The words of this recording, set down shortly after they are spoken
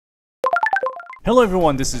Hello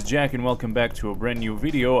everyone, this is Jack and welcome back to a brand new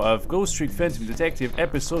video of Ghost Trick Phantom Detective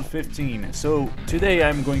episode 15. So today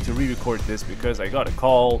I'm going to re-record this because I got a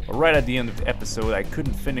call right at the end of the episode. I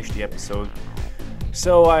couldn't finish the episode,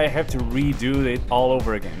 so I have to redo it all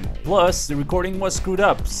over again. Plus the recording was screwed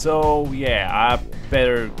up, so yeah, I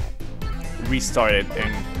better restart it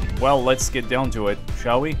and well, let's get down to it,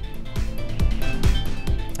 shall we?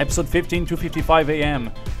 Episode 15, 2:55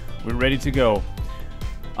 AM. We're ready to go.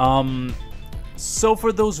 So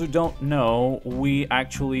for those who don't know, we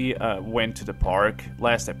actually went to the park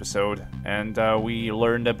last episode and we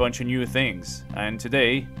learned a bunch of new things. And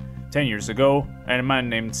today, 10 years ago, a man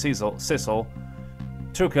named Cecil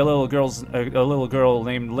took a little girl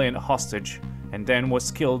named Lynn hostage and then was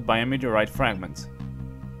killed by a meteorite fragment.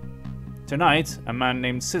 Tonight, a man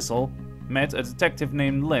named Cecil met a detective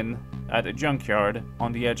named Lynn at a junkyard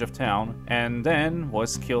on the edge of town and then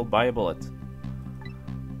was killed by a bullet.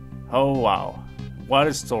 Oh wow. What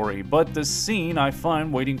a story, but the scene I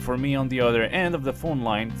find waiting for me on the other end of the phone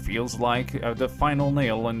line feels like the final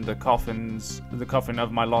nail in the coffin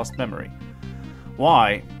of my lost memory.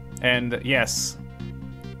 Why? And yes,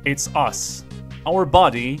 it's us. Our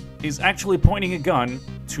body is actually pointing a gun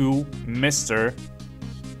to Mr.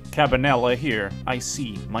 Cabanela here. I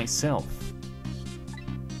see myself.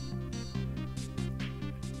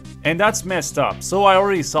 And that's messed up, so I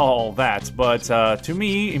already saw all that, but to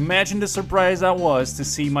me, imagine the surprise that was to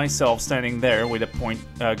see myself standing there with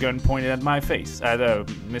a gun pointed at my face, at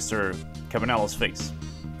Mr. Cabanela's face.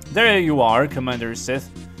 There you are, Commander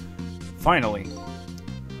Sith. Finally.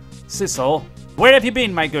 Cecil, where have you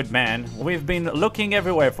been, my good man? We've been looking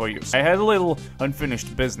everywhere for you. I had a little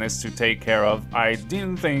unfinished business to take care of. I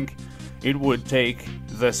didn't think it would take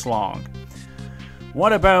this long.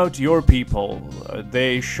 What about your people?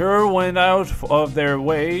 They sure went out of their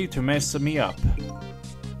way to mess me up.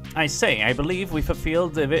 I say, I believe we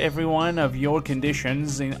fulfilled every one of your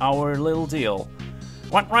conditions in our little deal.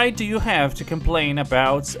 What right do you have to complain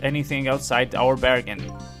about anything outside our bargain?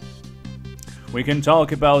 We can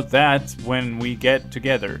talk about that when we get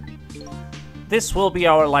together. This will be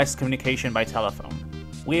our last communication by telephone.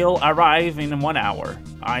 We'll arrive in 1 hour.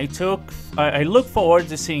 I look forward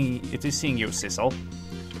to seeing you, Cecil.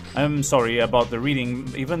 I'm sorry about the reading,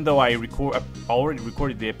 even though I already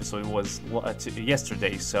recorded the episode. It was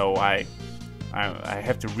yesterday, so I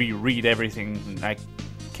have to reread everything. I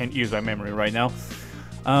can't use my memory right now.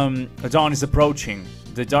 Dawn is approaching.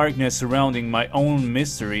 The darkness surrounding my own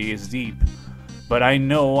mystery is deep, but I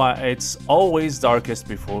know it's always darkest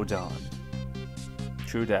before dawn.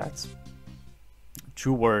 True that.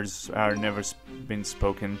 True words are never been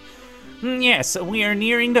spoken. Yes, we are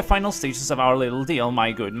nearing the final stages of our little deal,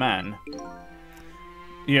 my good man.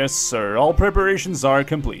 Yes, sir. All preparations are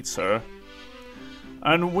complete, sir.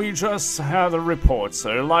 And we just had a report,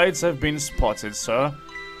 sir. Lights have been spotted, sir.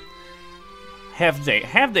 Have they?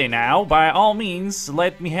 Have they now? By all means,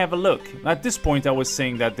 let me have a look. At this point, I was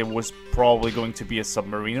saying that there was probably going to be a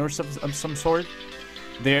submarine or some sort.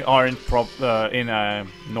 They aren't in a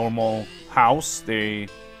normal house. They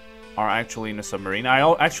are actually in a submarine. I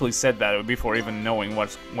actually said that before even knowing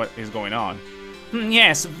what is going on.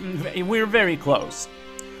 Yes, we're very close.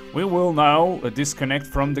 We will now disconnect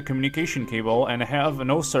from the communication cable and have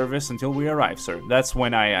no service until we arrive, sir. That's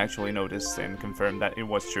when I actually noticed and confirmed that it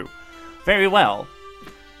was true. Very well.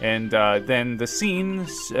 And then the scene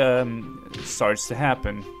starts to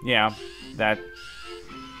happen. Yeah, that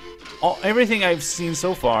everything I've seen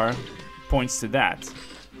so far points to that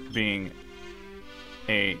being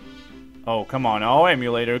a... Oh, come on. Oh,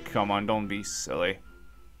 emulator, come on, don't be silly.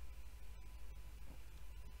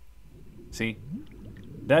 See?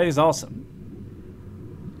 That is awesome.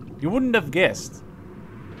 You wouldn't have guessed.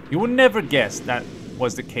 You would never guess that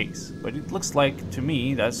was the case. But it looks like, to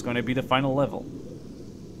me, that's going to be the final level.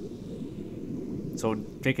 So,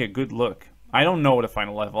 take a good look. I don't know the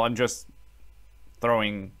final level. I'm just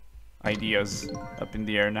throwing ideas up in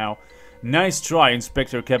the air now. Nice try,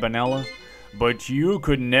 Inspector Cabanela. But you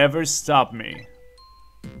could never stop me.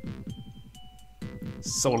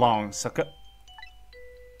 So long, sucker.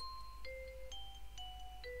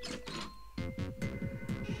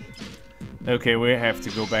 Okay, we have to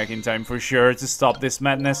go back in time for sure to stop this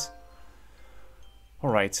madness.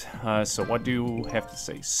 Alright, so what do you have to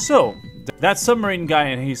say? So, that submarine guy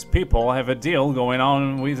and his people have a deal going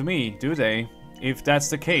on with me, do they? If that's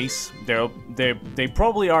the case, they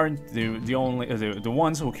probably aren't the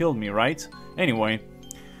ones who killed me, right? Anyway,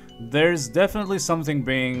 there's definitely something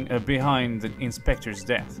behind the inspector's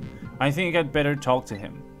death. I think I'd better talk to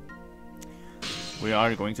him. We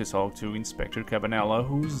are going to talk to Inspector Cabanela,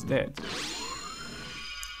 who's dead.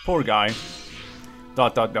 Poor guy.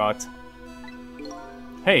 Dot dot dot.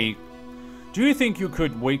 Hey, do you think you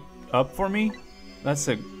could wake up for me? That's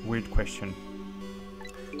a weird question.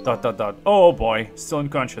 Dot dot dot. Oh boy, still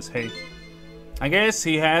unconscious. Hey, I guess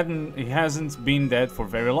he hasn't been dead for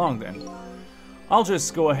very long then. I'll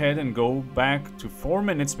just go ahead and go back to 4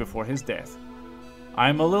 minutes before his death.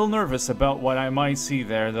 I'm a little nervous about what I might see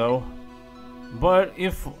there though. But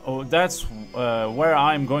if that's where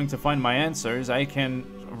I'm going to find my answers, I can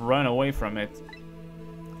run away from it.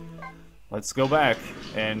 Let's go back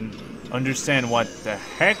and understand what the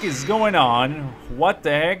heck is going on. What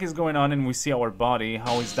the heck is going on, and we see our body.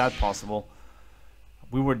 How is that possible?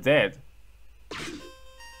 We were dead.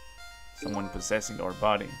 Someone possessing our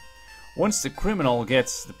body. Once the criminal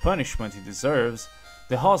gets the punishment he deserves,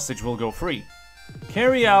 the hostage will go free.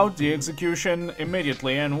 Carry out the execution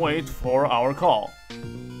immediately and wait for our call.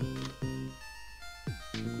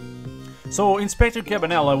 So Inspector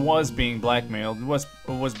Cabanela was being blackmailed, was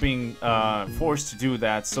being forced to do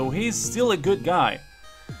that, so he's still a good guy.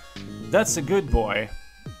 That's a good boy.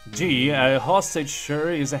 Gee, a hostage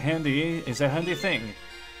sure is a handy thing.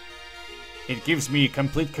 It gives me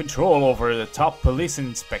complete control over the top police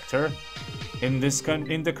inspector in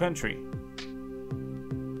the country.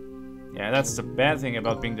 Yeah, that's the bad thing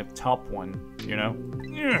about being the top one, you know?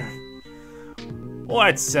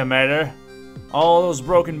 What's the matter? All those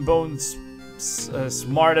broken bones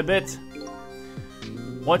smart a bit?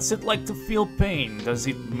 What's it like to feel pain? Does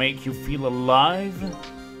it make you feel alive?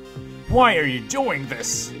 Why are you doing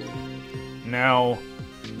this? Now,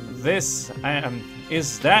 this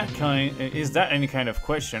is that any kind of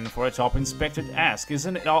question for a top inspector to ask?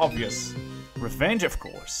 Isn't it obvious? Revenge, of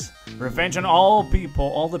course. Revenge on all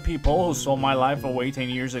the people who stole my life away 10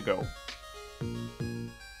 years ago.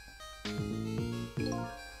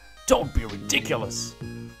 Don't be ridiculous.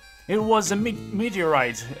 It was a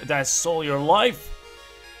meteorite that stole your life?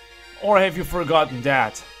 Or have you forgotten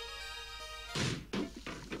that?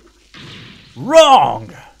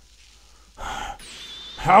 Wrong!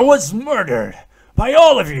 I was murdered by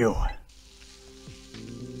all of you!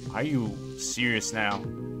 Are you serious now?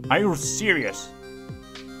 Are you serious?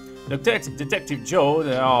 Detective Joe,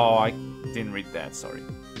 oh, I didn't read that, sorry.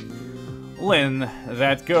 Lynn,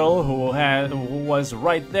 that girl who was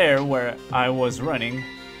right there where I was running.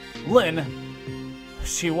 Lynn,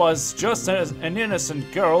 she was just an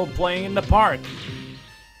innocent girl playing in the park.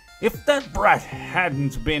 If that brat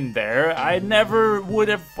hadn't been there, I never would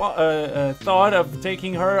have thought of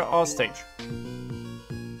taking her hostage.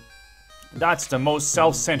 That's the most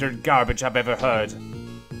self-centered garbage I've ever heard.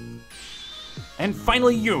 And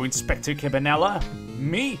finally you, Inspector Cabanela.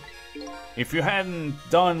 Me? If you hadn't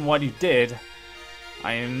done what you did,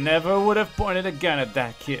 I never would have pointed a gun at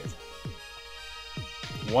that kid.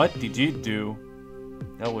 What did you do?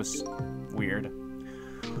 That was weird.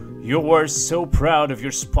 You were so proud of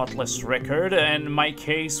your spotless record, and my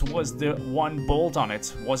case was the one bolt on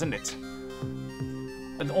it, wasn't it?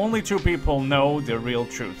 And only two people know the real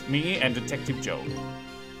truth, me and Detective Joe. ...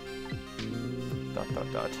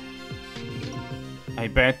 I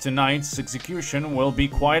bet tonight's execution will be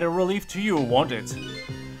quite a relief to you, won't it?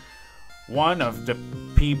 One of the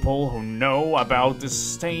people who know about the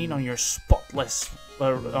stain on your spotless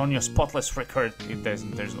record, there's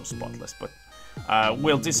no spotless, but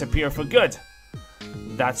will disappear for good.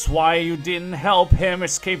 That's why you didn't help him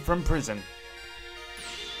escape from prison.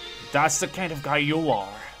 That's the kind of guy you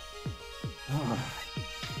are.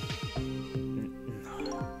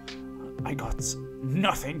 I got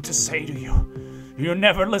nothing to say to you. You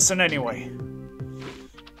never listen anyway.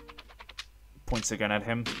 Points a gun at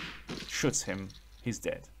him, shoots him. He's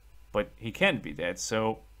dead. But he can't be dead,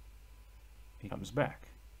 so he comes back.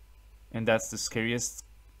 And that's the scariest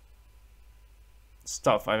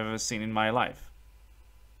stuff I've ever seen in my life.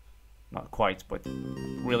 Not quite, but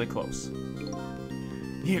really close.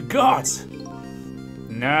 You got!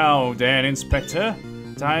 Now then, Inspector,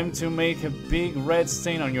 time to make a big red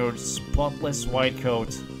stain on your spotless white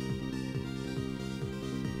coat.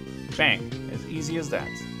 Bang, as easy as that.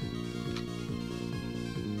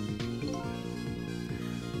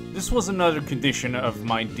 This was another condition of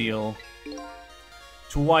my deal.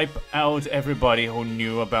 To wipe out everybody who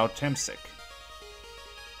knew about Temsic.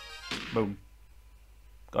 Boom.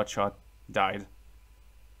 Got shot. Died.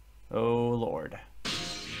 Oh lord.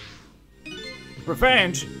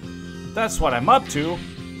 Revenge? That's what I'm up to.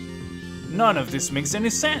 None of this makes any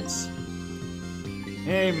sense.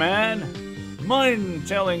 Hey man, mind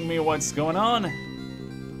telling me what's going on?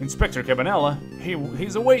 Inspector Cabanela,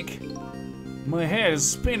 he's awake. My head is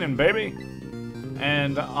spinning, baby.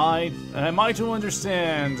 And am I to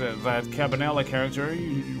understand that Cabanela character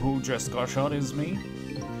who just got shot is me?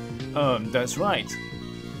 That's right.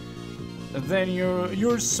 Then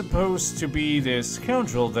you're supposed to be this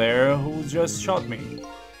scoundrel there who just shot me.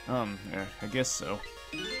 Yeah, I guess so.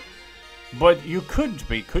 But you couldn't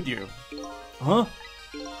be, could you? Huh?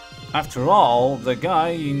 After all, the guy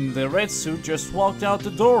in the red suit just walked out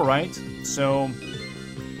the door, right? So,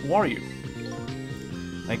 who are you?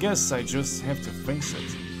 I guess I just have to face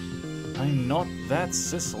it. I'm not that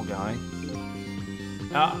Cecil guy.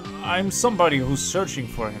 I'm somebody who's searching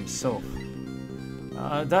for himself.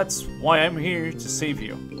 That's why I'm here to save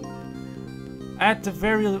you. At the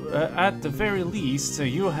very least,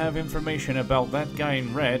 you have information about that guy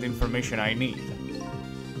in red, information I need.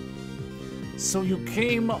 So you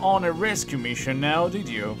came on a rescue mission now, did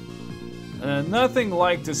you? Nothing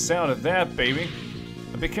like the sound of that, baby.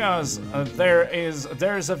 Because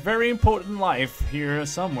there's a very important life here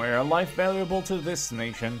somewhere, a life valuable to this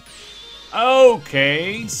nation.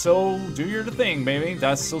 Okay, so do your thing, baby.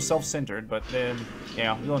 That's so self-centered, but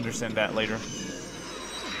yeah, you'll understand that later.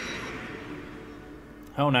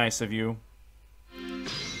 How nice of you.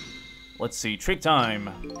 Let's see, trick time.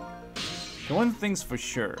 One thing's for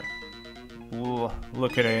sure. Ooh,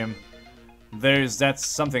 look at him. That's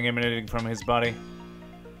something emanating from his body.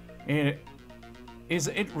 Is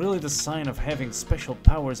it really the sign of having special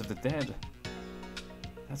powers of the dead?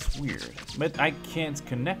 That's weird, but I can't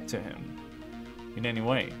connect to him in any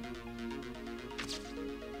way.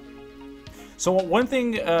 So one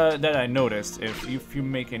thing that I noticed, if you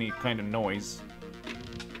make any kind of noise,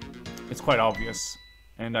 it's quite obvious,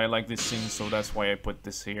 and I like this scene, so that's why I put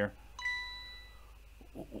this here.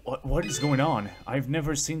 What is going on? I've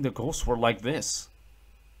never seen the ghost world like this.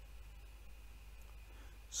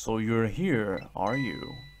 So you're here, are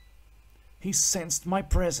you? He sensed my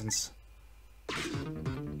presence.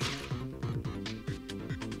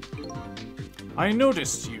 I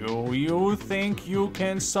noticed you. You think you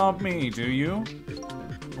can stop me, do you?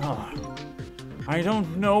 Oh, I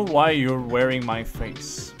don't know why you're wearing my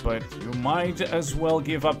face, but you might as well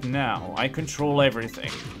give up now. I control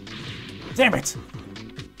everything. Damn it!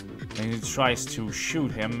 And he tries to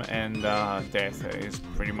shoot him, and death is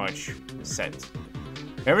pretty much set.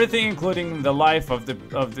 Everything, including the life of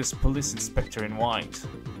this police inspector in white.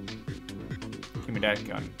 Give me that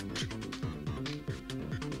gun.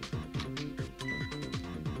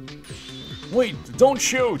 Wait, don't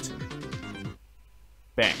shoot!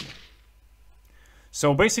 Bang.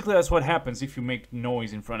 So basically that's what happens if you make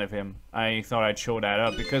noise in front of him. I thought I'd show that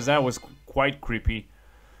up because that was quite creepy.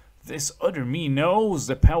 This other me knows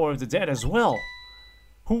the power of the dead as well.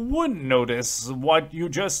 Who wouldn't notice what you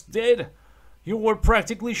just did? You were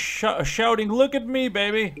practically shouting, "Look at me,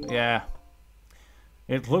 baby!" Yeah.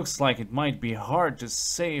 It looks like it might be hard to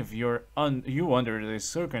save you under these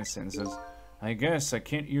circumstances. I guess I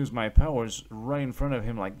can't use my powers right in front of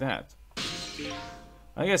him like that.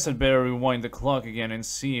 I guess I'd better rewind the clock again and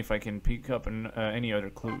see if I can pick up any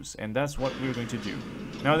other clues. And that's what we're going to do.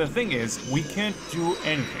 Now the thing is, we can't do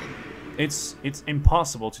anything. It's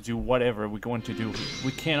impossible to do whatever we're going to do.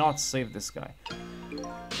 We cannot save this guy.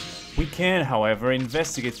 We can, however,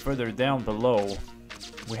 investigate further down below.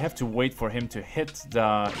 We have to wait for him to hit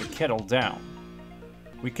the kettle down.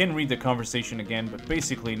 We can read the conversation again, but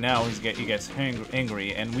basically now he gets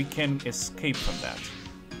angry and we can escape from that.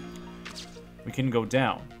 We can go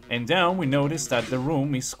down. And down we notice that the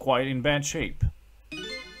room is quite in bad shape.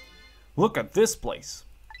 Look at this place.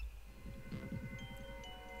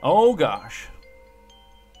 Oh gosh.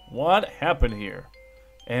 What happened here?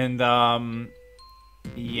 And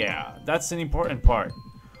yeah, that's an important part.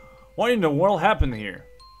 What in the world happened here?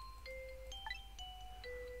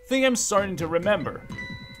 Think I'm starting to remember.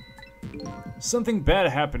 Something bad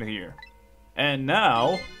happened here. And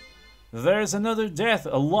now, there's another death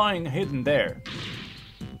lying hidden there.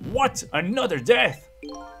 What? Another death?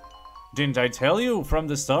 Didn't I tell you from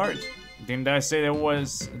the start? Didn't I say there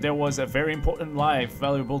was a very important life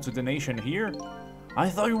valuable to the nation here? I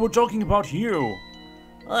thought you were talking about you.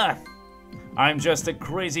 Ah, I'm just a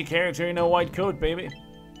crazy character in a white coat, baby.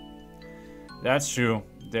 That's true.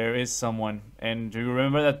 There is someone. And do you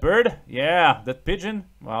remember that bird? Yeah, that pigeon?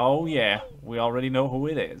 Oh yeah, we already know who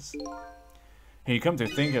it is. Hey, come to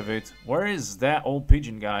think of it, where is that old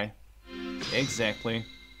pigeon guy? Exactly.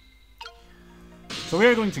 So we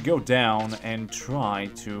are going to go down and try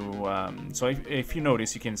to... so if you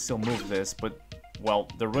notice, you can still move this, but, well,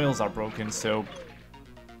 the rails are broken, so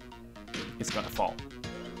it's gonna fall.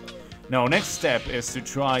 Now, next step is to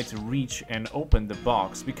try to reach and open the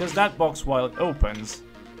box, because that box, while it opens,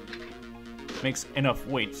 makes enough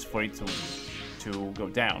weight for it to go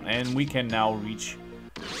down. And we can now reach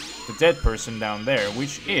the dead person down there,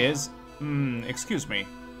 which is... excuse me. ...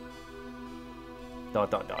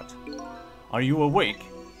 Are you awake?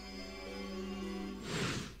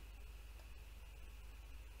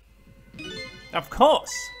 Of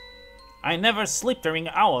course! I never sleep during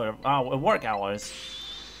work hours.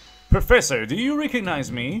 Professor, do you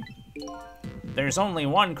recognize me? There's only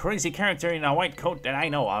one crazy character in a white coat that I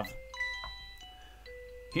know of.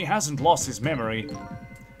 He hasn't lost his memory.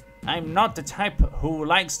 I'm not the type who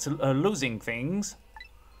likes to losing things.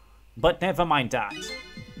 But never mind that.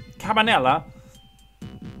 Cabanela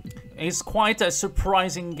is quite a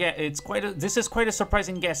surprising guest. This is quite a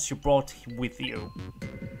surprising guest you brought with you.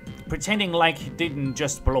 Pretending like he didn't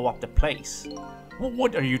just blow up the place.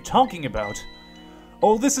 What are you talking about?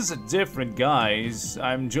 Oh, this is a different guy.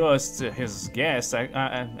 I'm just his guest.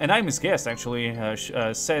 And I'm his guest, actually.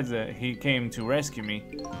 Said that he came to rescue me.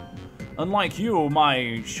 Unlike you,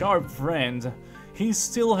 my sharp friend, he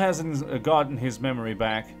still hasn't gotten his memory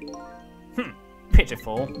back.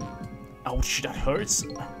 Pitiful. Ouch, that hurts.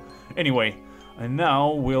 Anyway, and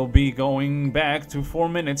now we'll be going back to 4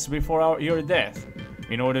 minutes before your death.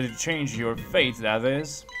 In order to change your fate, that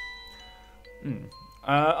is.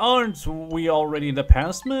 Aren't we already in the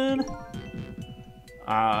past, man?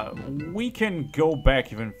 We can go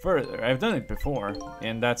back even further. I've done it before,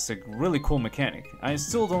 and that's a really cool mechanic. I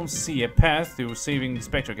still don't see a path to saving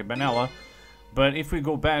Inspector Cabanela, but if we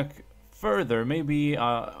go back further, maybe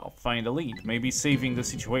I'll find a lead. Maybe saving the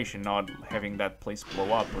situation, not having that place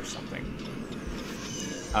blow up or something.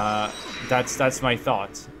 That's my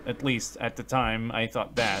thought. At least at the time, I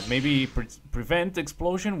thought that. Maybe prevent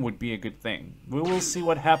explosion would be a good thing. We will see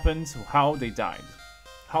what happened, how they died.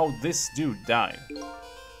 How this dude died.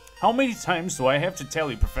 How many times do I have to tell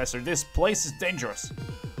you, Professor, this place is dangerous?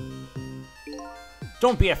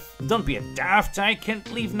 Don't be a daft, I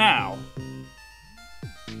can't leave now.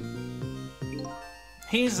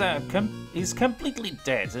 He's completely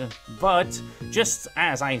dead, but just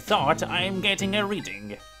as I thought, I'm getting a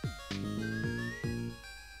reading.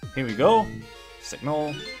 Here we go.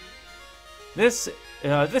 Signal. This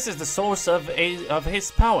is the source of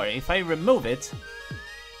his power. If I remove it,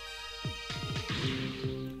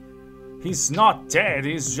 he's not dead.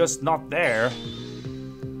 He's just not there.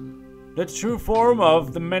 The true form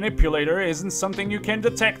of the manipulator isn't something you can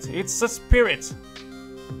detect. It's a spirit.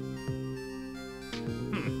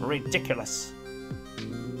 Ridiculous.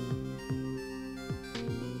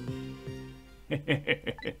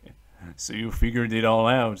 So you figured it all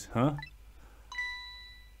out, huh?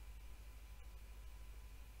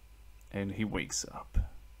 And he wakes up.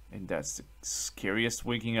 And that's the scariest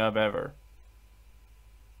waking up ever.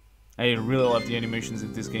 I really love the animations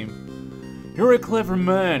in this game. You're a clever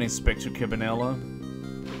man, Inspector Cabanela.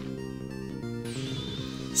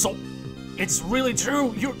 So, it's really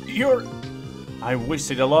true. You're... I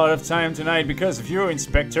wasted a lot of time tonight because of you,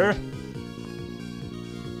 Inspector.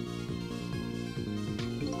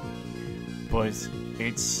 But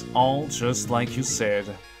it's all just like you said.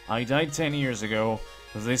 I died 10 years ago.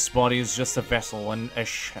 This body is just a vessel and a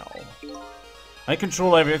shell. I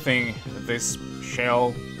control everything. This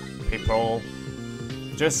shell, people.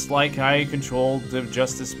 Just like I controlled the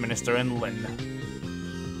Justice Minister and Lynn.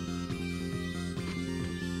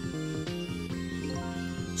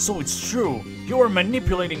 So it's true. You were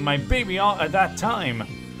manipulating my baby at that time.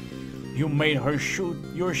 You made her shoot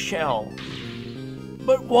your shell.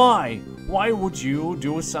 But why? Why would you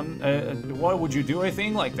do a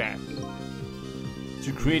thing like that?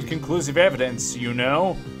 To create conclusive evidence, you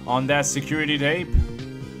know, on that security tape.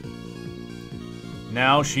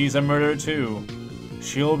 Now she's a murderer too.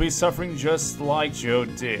 She'll be suffering just like Joe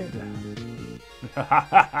did.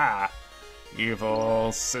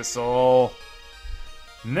 Evil Sissel.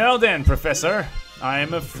 Now then, Professor, I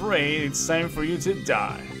am afraid it's time for you to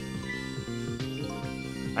die.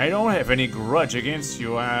 I don't have any grudge against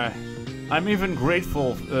you. I'm even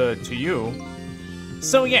grateful to you.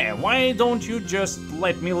 So yeah, why don't you just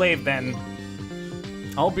let me live then?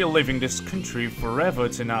 I'll be leaving this country forever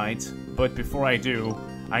tonight, but before I do,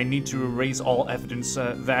 I need to erase all evidence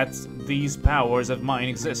that these powers of mine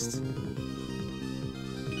exist.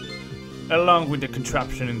 Along with the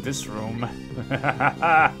contraption in this room.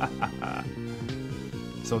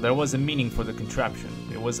 So there was a meaning for the contraption.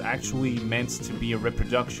 It was actually meant to be a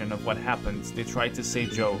reproduction of what happened. They tried to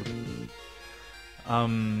save Joe.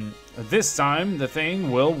 This time the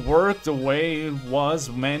thing will work the way it was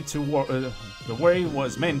meant to work, the way it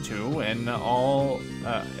was meant to, and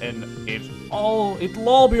it'll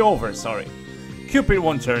all be over. Sorry, Cupid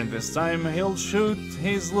won't turn this time. He'll shoot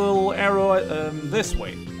his little arrow this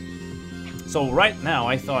way. So right now,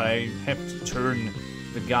 I thought I have to turn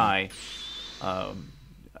the guy. I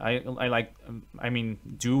mean,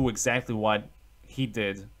 do exactly what he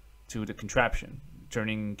did to the contraption,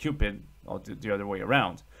 turning Cupid all the other way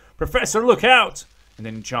around. Professor, look out! And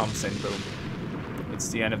then he jumps and boom. It's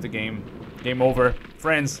the end of the game. Game over.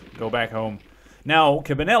 Friends, go back home. Now,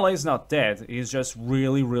 Cabanela is not dead. He's just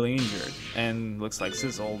really, really injured. And looks like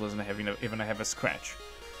Sissel doesn't even have a scratch.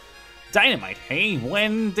 Dynamite, hey?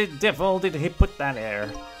 When the devil did he put that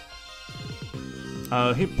there?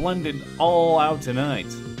 He blended all out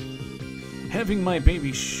tonight. Having my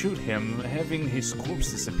baby shoot him, having his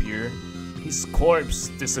corpse disappear. His corpse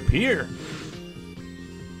disappear?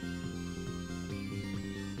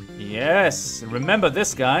 Yes, remember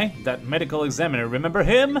this guy, that medical examiner, remember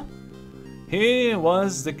him? He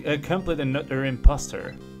was a complete and utter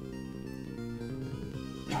imposter.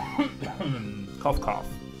 Cough, cough.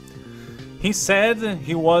 He said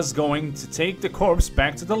he was going to take the corpse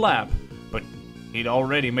back to the lab, but he'd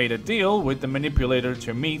already made a deal with the manipulator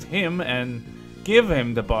to meet him and give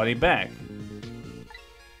him the body back.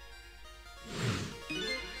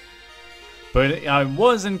 But I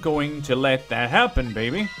wasn't going to let that happen,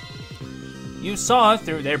 baby. You saw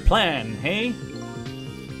through their plan, hey?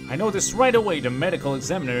 I noticed right away the medical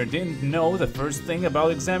examiner didn't know the first thing about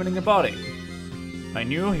examining a body. I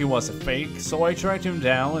knew he was a fake, so I tracked him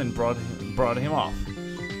down and brought him off.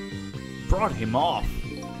 Brought him off?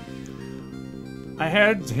 I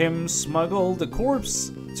had him smuggle the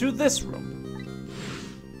corpse to this room.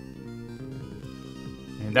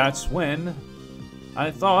 And that's when I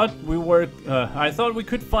thought we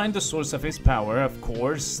could find the source of his power. Of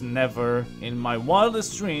course, never in my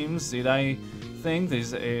wildest dreams did I think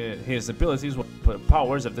his abilities were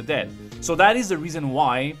powers of the dead. So that is the reason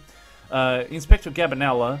why Inspector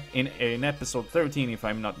Cabanela in episode 13, if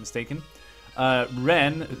I'm not mistaken,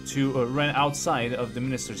 ran outside of the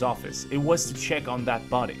minister's office. It was to check on that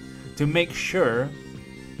body, to make sure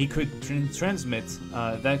he could transmit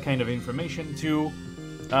that kind of information to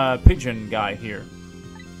Pigeon guy here.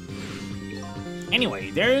 Anyway,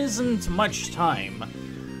 there isn't much time.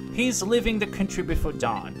 He's leaving the country before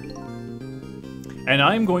dawn. And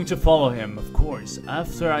I'm going to follow him, of course,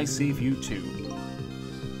 after I save you two.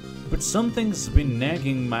 But something's been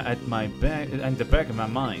nagging at the back of my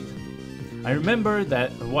mind. I remember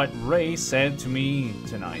that what Ray said to me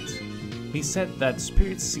tonight. He said that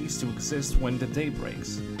spirits cease to exist when the day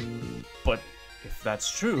breaks. But if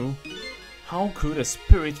that's true, how could a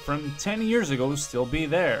spirit from 10 years ago still be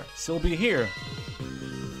here?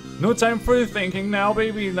 No time for your thinking now,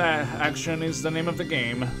 baby. That action is the name of the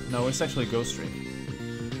game. No, it's actually Ghost Trick.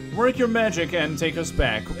 Work your magic and take us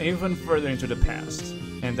back even further into the past.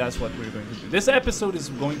 And that's what we're going to do. This episode is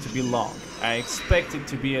going to be long. I expect it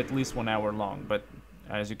to be at least 1 hour long, but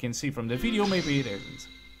as you can see from the video, maybe it isn't.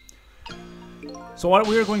 So what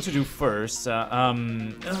we're going to do first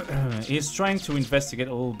is trying to investigate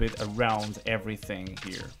a little bit around everything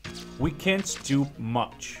here. We can't do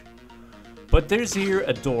much. But there's here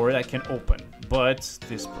a door that can open. But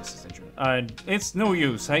this place is interesting. It's no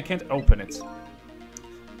use. I can't open it.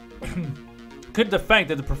 Could the fact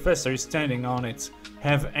that the professor is standing on it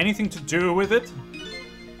have anything to do with it?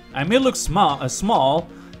 I may look small,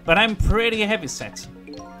 but I'm pretty heavyset.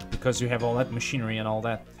 Because you have all that machinery and all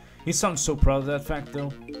that. He sounds so proud of that fact,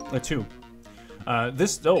 though. Too.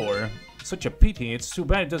 This door, such a pity. It's too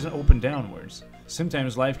bad it doesn't open downwards.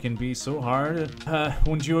 Sometimes life can be so hard.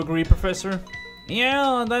 Wouldn't you agree, Professor?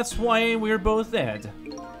 Yeah, that's why we're both dead.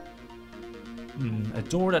 A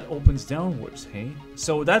door that opens downwards, hey?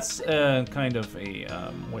 So that's kind of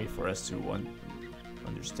a way for us to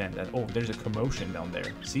understand that. Oh, there's a commotion down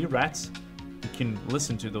there. See, rats? You can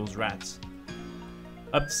listen to those rats.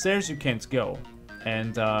 Upstairs you can't go.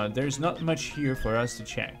 And there's not much here for us to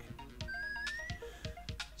check.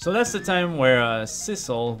 So that's the time where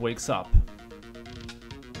Sissel wakes up.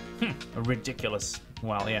 Ridiculous.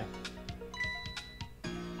 Well, yeah.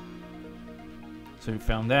 So you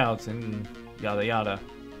found out and yada yada.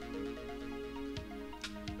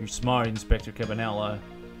 You're smart, Inspector Cabanela.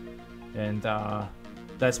 And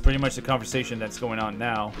that's pretty much the conversation that's going on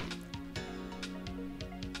now.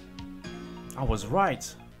 I was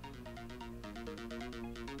right.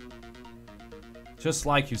 Just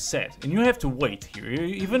like you said. And you have to wait here.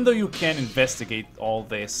 Even though you can investigate all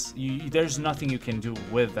this, there's nothing you can do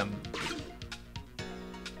with them.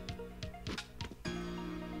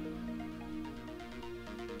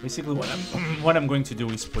 Basically, what I'm going to do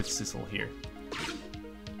is put Sissel here.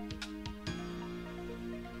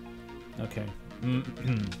 Okay.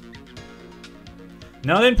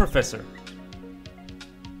 Now then, Professor.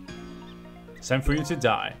 It's time for you to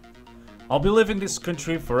die. I'll be leaving this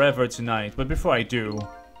country forever tonight, but before I do,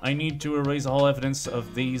 I need to erase all evidence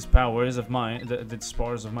of these powers of mine, that these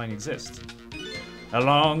powers of mine exist,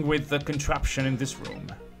 along with the contraption in this room.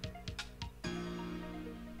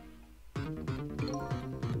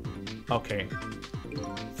 Okay.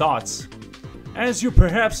 Thoughts. As you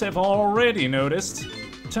perhaps have already noticed,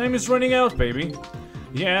 time is running out, baby.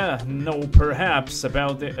 Yeah, no perhaps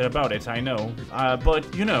about it, I know.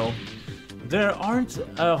 But, you know, there aren't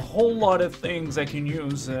a whole lot of things I can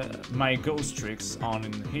use my ghost tricks on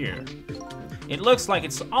in here. It looks like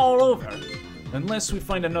it's all over. Unless we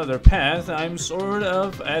find another path, I'm sort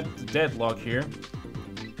of at deadlock here.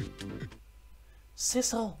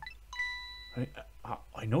 Sissel!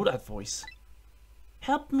 I know that voice.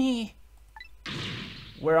 Help me!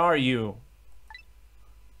 Where are you?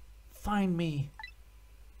 Find me.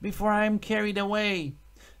 Before I'm carried away.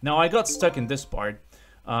 Now, I got stuck in this part,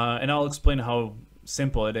 and I'll explain how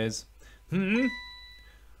simple it is.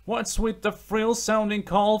 What's with the frill-sounding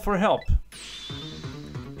call for help?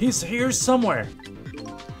 He's here somewhere.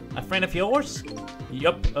 A friend of yours?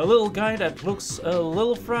 Yup, a little guy that looks a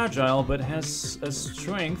little fragile, but has a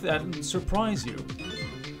strength that'll surprise you.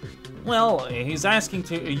 Well, he's asking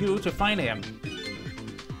you to find him.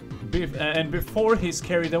 And before he's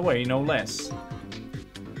carried away, no less.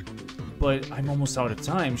 But I'm almost out of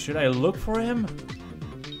time. Should I look for him?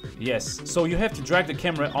 Yes, so you have to drag the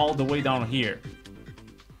camera all the way down here.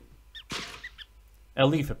 A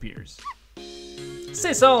leaf appears.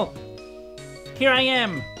 Sissel! Here I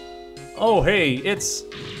am! Oh hey, it's...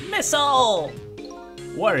 Missile!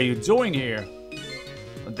 What are you doing here?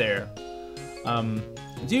 There.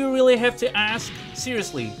 Do you really have to ask?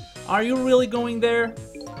 Seriously, are you really going there?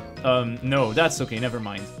 No, that's okay, never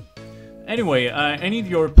mind. Anyway, I need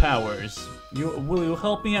your powers. Will you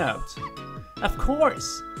help me out? Of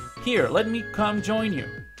course! Here, let me come join you.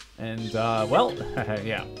 And, well,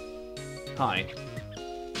 yeah. Hi.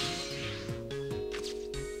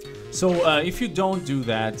 So, if you don't do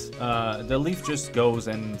that, the leaf just goes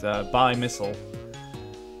and, bye, Missile.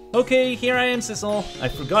 Okay, here I am, Sissel. I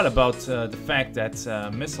forgot about the fact that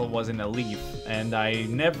Missile was in a leaf, and I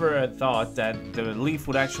never thought that the leaf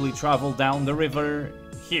would actually travel down the river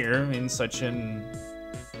here in such an...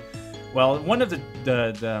 Well, one of the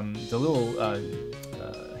little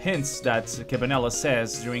hints that Cabanela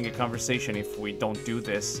says during a conversation if we don't do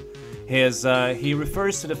this is he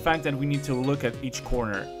refers to the fact that we need to look at each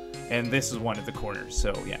corner, and this is one of the corners,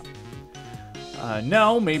 so yeah.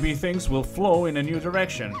 Now, maybe things will flow in a new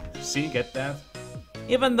direction. See, get that?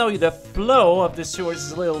 Even though the flow of the sewers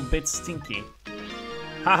is a little bit stinky.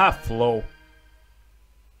 Haha, flow.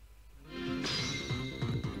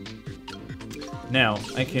 Now,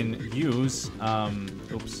 I can use,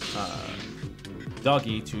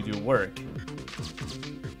 Doggy to do work.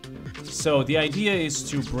 So, the idea is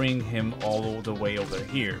to bring him all the way over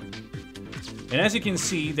here. And as you can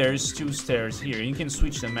see, there's two stairs here. You can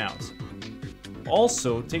switch them out.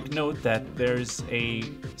 Also, take note that there's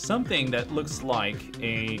something that looks like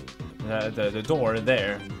the door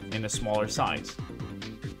there in a smaller size.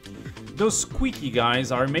 Those squeaky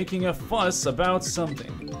guys are making a fuss about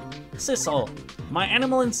something. Sissel, my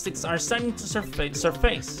animal instincts are starting to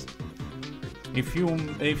surface. If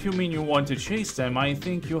you mean you want to chase them, I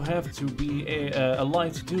think you have to be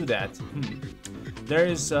alive to do that.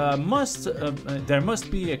 There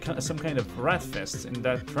must be some kind of rat fest in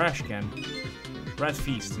that trash can. Rat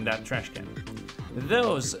feast in that trash can.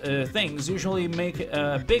 Those things usually make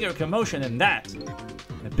a bigger commotion than that.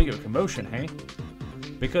 A bigger commotion, hey?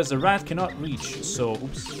 Because the rat cannot reach, so...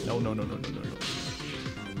 Oops. No.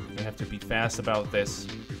 We have to be fast about this.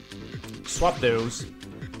 Swap those.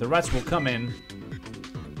 The rats will come in.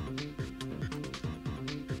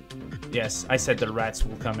 Yes, I said the rats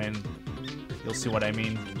will come in. You'll see what I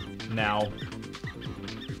mean now.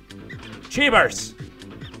 Cheebers!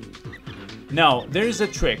 Now, there's a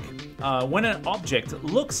trick. When an object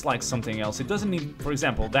looks like something else, it doesn't need, for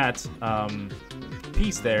example, that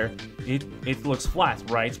piece there, it looks flat,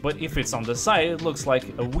 right? But if it's on the side, it looks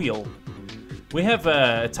like a wheel. We have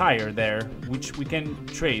a tire there, which we can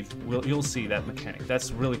trade. You'll see that mechanic.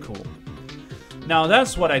 That's really cool. Now,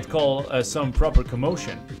 that's what I'd call some proper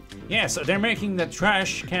commotion. Yeah, so they're making the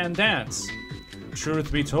trash can dance.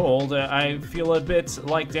 Truth be told, I feel a bit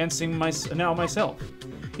like dancing now myself.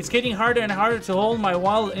 It's getting harder and harder to hold my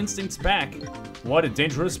wild instincts back. What a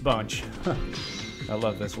dangerous bunch. I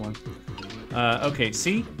love this one. Okay,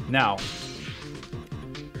 see? Now.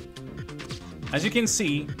 As you can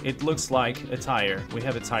see, it looks like a tire. We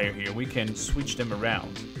have a tire here. We can switch them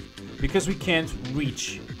around. Because we can't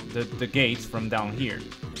reach the gate from down here.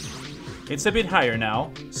 It's a bit higher now,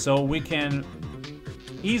 so we can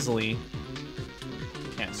easily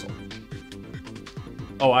cancel.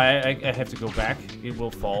 Oh, I have to go back. It will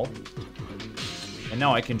fall. And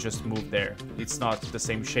now I can just move there. It's not the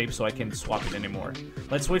same shape, so I can't swap it anymore.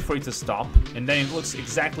 Let's wait for it to stop, and then it looks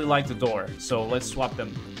exactly like the door. So let's swap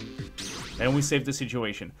them. And we save the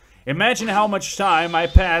situation. Imagine how much time I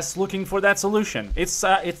passed looking for that solution. It's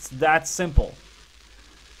that simple.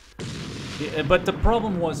 But the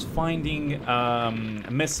problem was finding a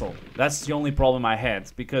missile. That's the only problem I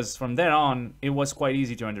had, because from then on, it was quite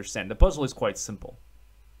easy to understand. The puzzle is quite simple.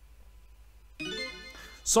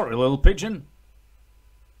 Sorry, little pigeon.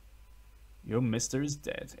 Your mister is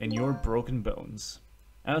dead, and your broken bones.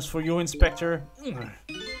 As for you, Inspector,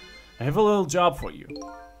 I have a little job for you.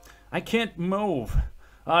 I can't move.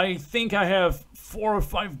 I think I have 4 or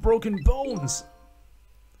 5 broken bones.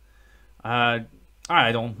 I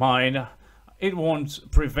don't mind. It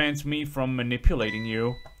won't prevent me from manipulating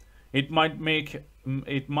you. It might make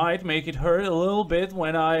it hurt a little bit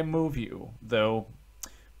when I move you, though.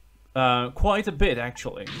 Quite a bit,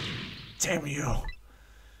 actually. Damn you.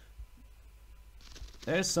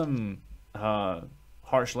 There's some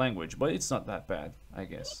harsh language, but it's not that bad, I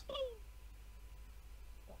guess.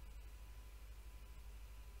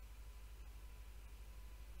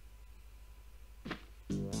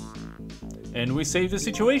 And we saved the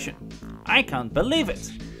situation. I can't believe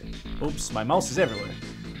it. Oops, my mouse is everywhere.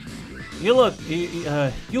 You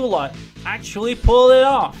lot actually pulled it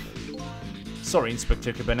off. Sorry,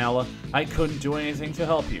 Inspector Cabanela. I couldn't do anything to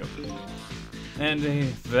help you. And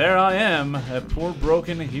there I am, a poor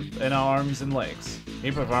broken heap of arms and legs.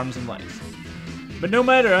 But no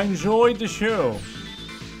matter, I enjoyed the show.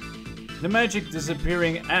 The magic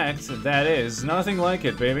disappearing act, that is, nothing like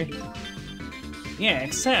it, baby. Yeah,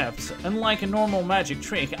 except, unlike a normal magic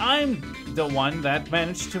trick, I'm the one that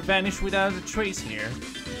managed to vanish without a trace here.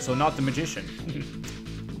 So not the magician.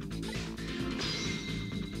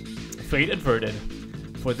 Fate averted.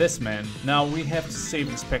 For this man, now we have to save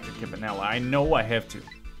Inspector Cabanela. I know I have to.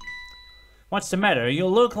 What's the matter? You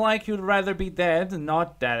look like you'd rather be dead,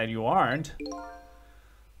 not that you aren't.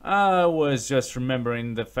 I was just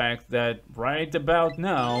remembering the fact that right about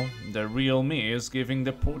now, the real me is giving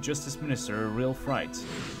the poor Justice Minister a real fright.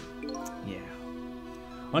 Yeah.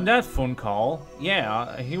 On that phone call,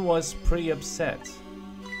 yeah, he was pretty upset.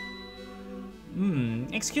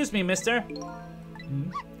 Excuse me, mister.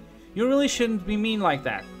 You really shouldn't be mean like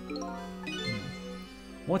that.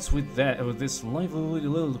 What's with this lively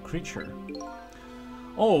little creature?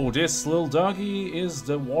 Oh, this little doggy is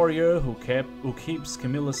the warrior who keeps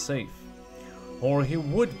Camilla safe. Or he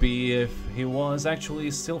would be if he was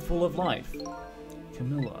actually still full of life.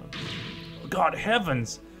 Camilla. God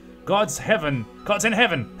heavens! God's in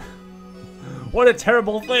heaven! What a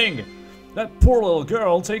terrible thing! That poor little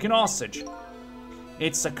girl taken hostage.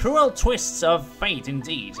 It's a cruel twist of fate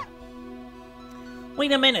indeed.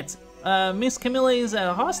 Wait a minute, Miss Camilla is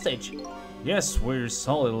a hostage. Yes, we're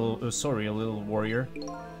sorry, little warrior.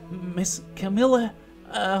 Miss Camilla,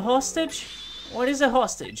 a hostage? What is a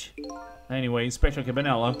hostage? Anyway, Inspector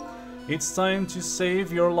Cabanela, it's time to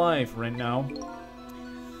save your life right now.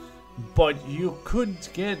 But you couldn't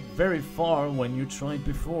get very far when you tried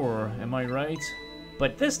before, am I right?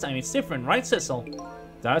 But this time it's different, right, Cecil?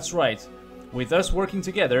 That's right. With us working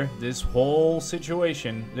together, this whole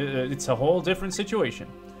situation, it's a whole different situation.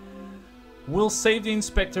 We'll save the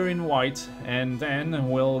Inspector in white, and then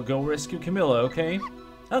we'll go rescue Camilla, okay?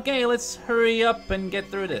 Okay, let's hurry up and get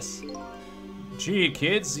through this. Gee,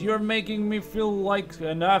 kids, you're making me feel like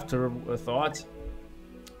an afterthought.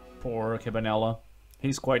 Poor Cabanela.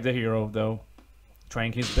 He's quite the hero, though.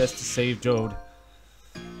 Trying his best to save Jode.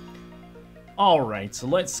 Alright, so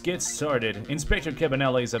let's get started. Inspector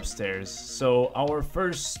Cabanela is upstairs, so our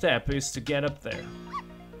first step is to get up there.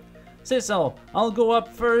 Cecil, I'll go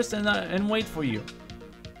up first and wait for you.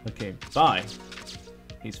 Okay, bye.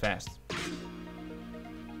 He's fast.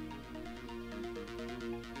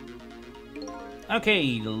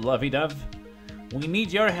 Okay, lovey-dove. We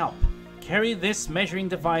need your help. Carry this measuring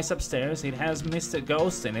device upstairs. It has Mr.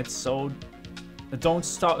 Ghost in it, so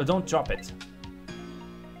don't drop it.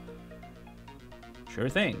 Sure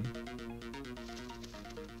thing.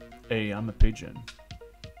 Hey, I'm a pigeon.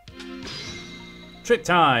 Trick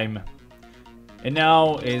time! And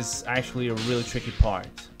now is actually a really tricky part.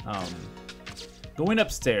 Going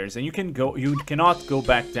upstairs, and you cannot go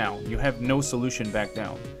back down. You have no solution back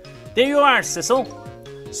down. There you are, Cecil!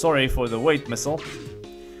 Sorry for the wait, Missile.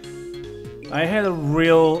 I had a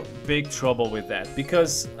real big trouble with that,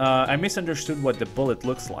 because I misunderstood what the bullet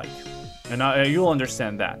looks like. And you'll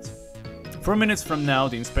understand that. 4 minutes from now,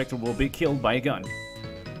 the inspector will be killed by a gun.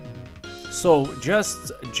 So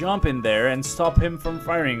just jump in there and stop him from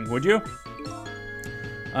firing, would you?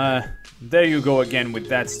 There you go again with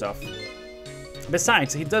that stuff.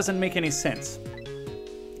 Besides, it doesn't make any sense.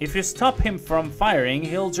 If you stop him from firing,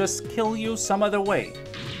 he'll just kill you some other way.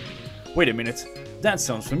 Wait a minute, that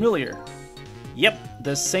sounds familiar. Yep,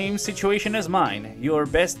 the same situation as mine. Your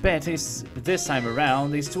best bet is this time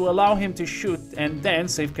around is to allow him to shoot and then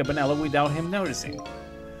save Cabanela without him noticing.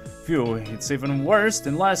 Phew, it's even worse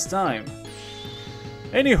than last time.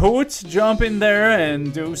 Any hoot, jump in there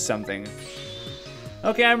and do something.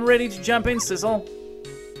 Okay, I'm ready to jump in, Sizzle.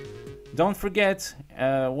 Don't forget,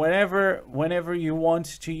 whenever you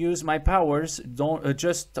want to use my powers, don't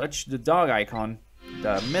just touch the dog icon,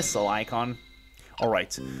 the missile icon.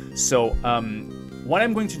 Alright, so what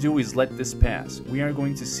I'm going to do is let this pass. We are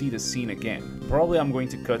going to see the scene again. Probably I'm going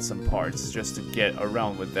to cut some parts just to get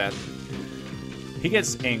around with that. He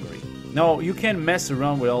gets angry. No, you can't mess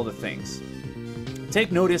around with all the things.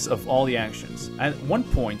 Take notice of all the actions. At one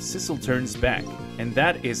point, Sissel turns back, and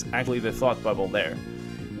that is actually the thought bubble there.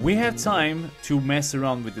 We have time to mess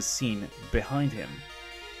around with the scene behind him.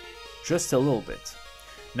 Just a little bit.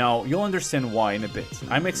 Now, you'll understand why in a bit.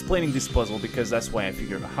 I'm explaining this puzzle because that's how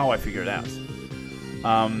I figured out.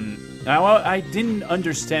 Now, I didn't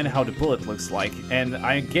understand how the bullet looks like, and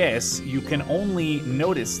I guess you can only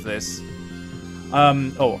notice this.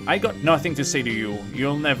 Oh, I got nothing to say to you.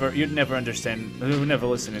 You'd never understand. You'll never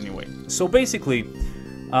listen anyway. So basically,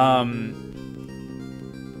 I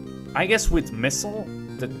guess with Missile,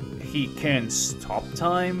 that he can stop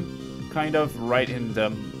time, kind of right in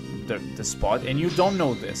the spot, and you don't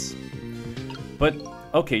know this. But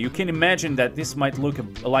okay, you can imagine that this might look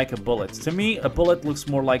like a bullet. To me, a bullet looks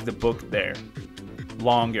more like the book there,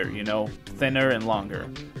 longer, you know, thinner and longer.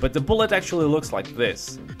 But the bullet actually looks like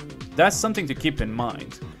this. That's something to keep in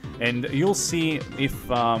mind, and you'll see if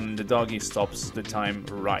the doggy stops the time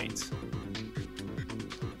right.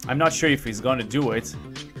 I'm not sure if he's gonna do it.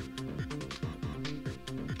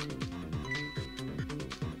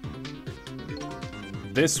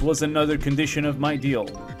 This was another condition of my deal,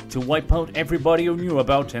 to wipe out everybody who knew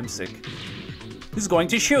about Temsic. He's going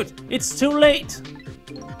to shoot! It's too late!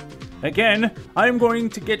 Again, I'm going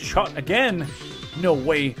to get shot again! No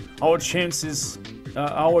way, our chances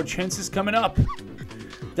coming up.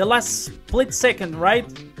 The last split second, right?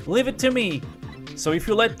 Leave it to me! So if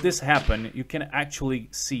you let this happen, you can actually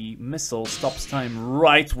see Missile stops time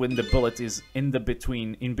right when the bullet is in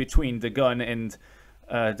between the gun and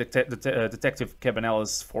Detective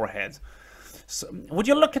Cabanela's forehead. So, would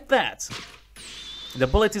you look at that? The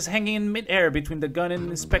bullet is hanging in mid-air between the gun and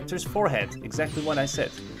Inspector's forehead. Exactly what I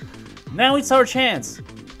said. Now it's our chance.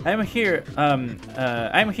 I'm here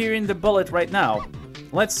in the bullet right now.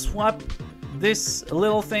 Let's swap this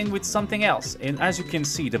little thing with something else. And as you can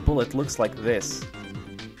see, the bullet looks like this.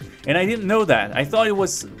 And I didn't know that. I thought it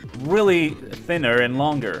was really thinner and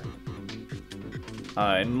longer.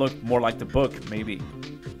 And looked more like the book, maybe.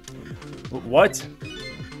 What?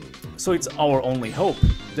 So it's our only hope.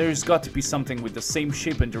 There's got to be something with the same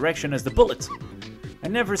shape and direction as the bullet. I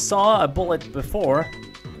never saw a bullet before.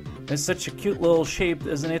 It's such a cute little shape,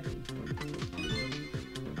 isn't it?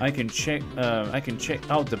 I can check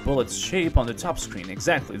out the bullet's shape on the top screen.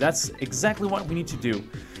 Exactly. That's exactly what we need to do.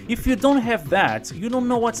 If you don't have that, you don't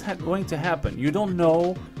know what's going to happen. You don't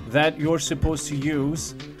know that you're supposed to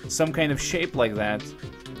use some kind of shape like that.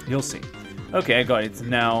 You'll see. Okay, I got it.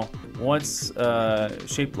 Now, what's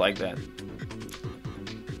shaped like that?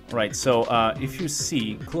 Right, so if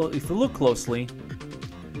you look closely,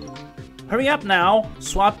 hurry up now!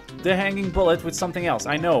 Swap the hanging bullet with something else.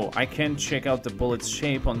 I know, I can check out the bullet's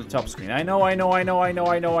shape on the top screen. I know.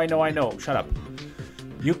 Shut up.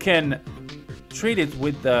 You can treat it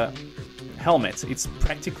with the helmet. It's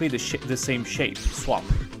practically the same shape. Swap.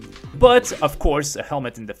 But, of course, a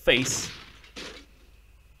helmet in the face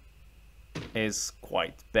is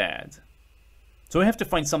quite bad. So we have to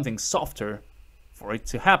find something softer for it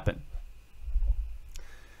to happen.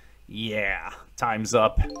 Yeah, time's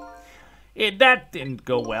up. That didn't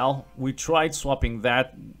go well. We tried swapping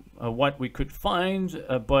that, what we could find,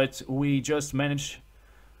 but we just made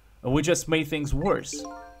things worse.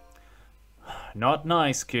 Not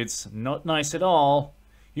nice, kids. Not nice at all.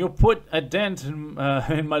 You put a dent in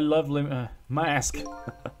my lovely mask.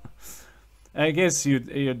 I guess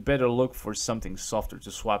you'd better look for something softer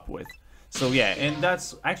to swap with. So yeah, and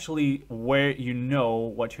that's actually where you know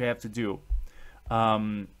what you have to do.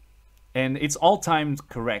 And it's all timed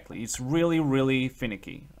correctly. It's really, really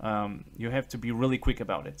finicky. You have to be really quick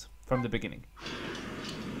about it from the beginning.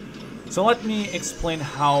 So let me explain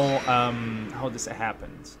how this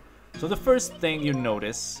happens. So the first thing you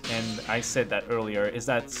notice, and I said that earlier, is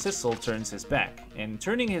that Sissel turns his back. And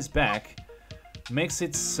turning his back makes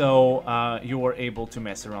it so you are able to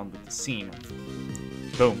mess around with the scene.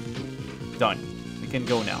 Boom. Done. We can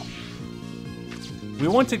go now. We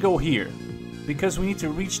want to go here because we need to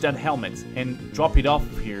reach that helmet and drop it off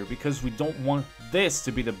here because we don't want this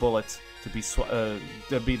to be the bullet to be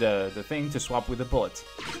the thing to swap with the bullet.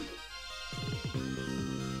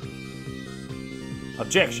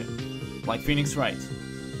 Objection. Like Phoenix Wright.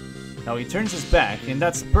 Now he turns his back, and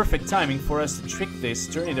that's perfect timing for us to trick this,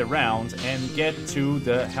 turn it around, and get to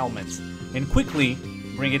the helmet. And quickly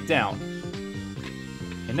bring it down.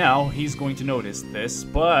 And now he's going to notice this,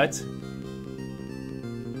 but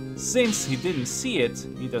since he didn't see it,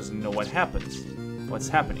 he doesn't know what's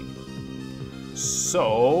happening.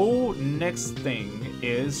 So, next thing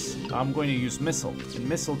is I'm going to use Missile. And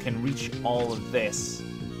Missile can reach all of this.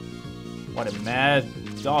 What a mad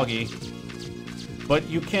doggy. But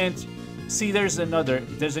you can't see there's a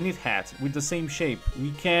neat hat with the same shape.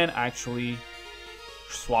 We can actually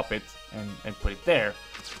swap it and put it there.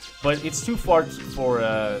 But it's too far of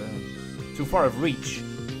reach.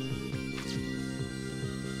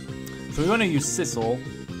 So we want to use Sissel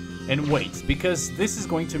and wait, because this is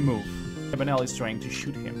going to move. Cabanel is trying to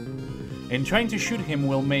shoot him. And trying to shoot him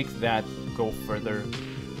will make that go further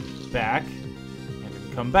back and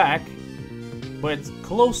then come back, but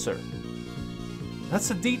closer.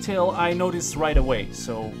 That's a detail I noticed right away,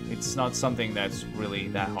 so it's not something that's really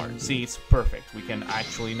that hard. See, it's perfect. We can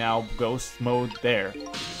actually now ghost mode there.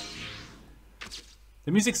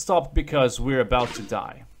 The music stopped because we're about to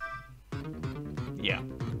die. Yeah.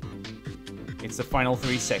 It's the final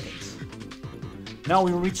 3 seconds. Now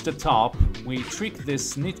we reach the top, we trick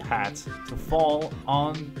this knit hat to fall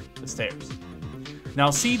on the stairs. Now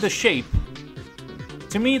see the shape?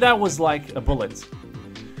 To me that was like a bullet.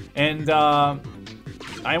 And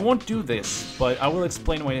I won't do this, but I will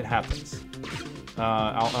explain when it happens.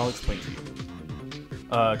 I'll explain to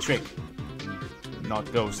you. Trick.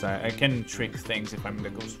 Not ghost. I can trick things if I'm in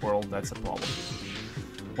the ghost world, that's a problem.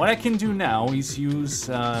 What I can do now is use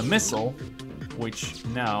Missile, which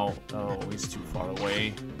now... Oh, he's too far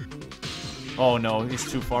away. Oh no, he's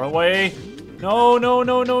too far away. No, no,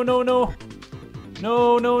 no, no, no, no.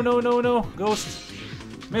 No, no, no, no, no. Ghost.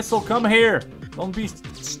 Missile, come here. Don't be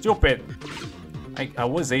stupid. I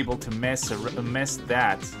was able to mess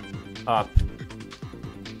that up.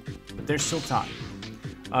 But there's still time.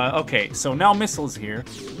 Okay, so now Missile's here.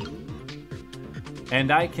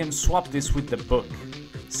 And I can swap this with the book.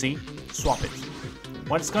 See? Swap it.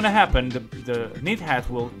 What's gonna happen, the knit hat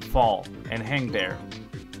will fall and hang there.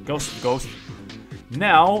 Ghost.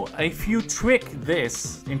 Now, if you trick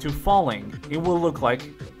this into falling, it will look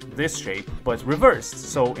like this shape, but reversed,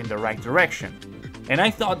 so in the right direction. And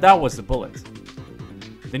I thought that was the bullet.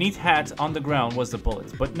 The knit hat on the ground was the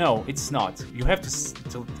bullet, but no, it's not. You have to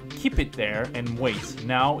keep it there and wait.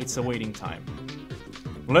 Now it's a waiting time.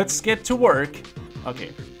 Let's get to work.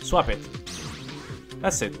 Okay, swap it.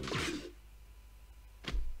 That's it.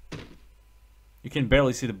 You can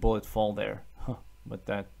barely see the bullet fall there, but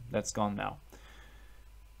that's gone now.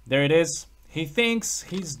 There it is. He thinks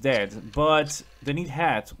he's dead, but the knit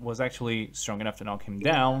hat was actually strong enough to knock him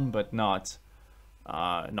down, but not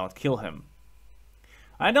kill him.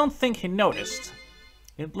 I don't think he noticed.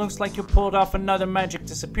 It looks like you pulled off another magic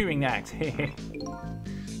disappearing act.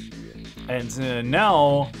 And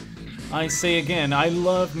now, I say again, I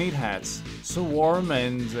love knit hats. So warm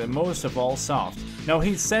and most of all soft. Now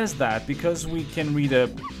he says that because we can read a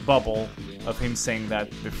bubble of him saying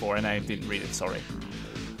that before, and I didn't read it, sorry.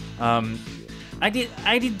 I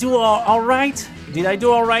did do all right. Did I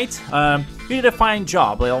do all right? You did a fine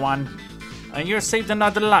job, little one. And you saved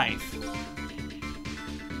another life.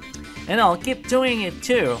 And I'll keep doing it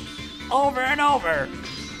too. Over and over.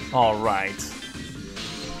 All right.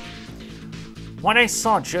 What I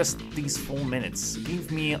saw just these 4 minutes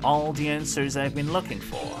gave me all the answers I've been looking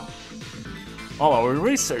for. All our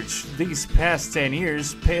research these past 10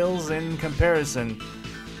 years pales in comparison.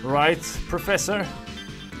 Right, Professor?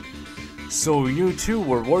 So you two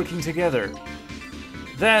were working together.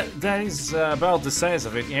 That is about the size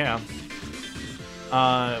of it, yeah.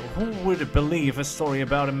 Who would believe a story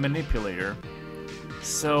about a manipulator?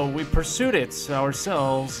 So we pursued it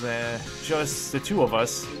ourselves, just the two of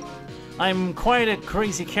us. I'm quite a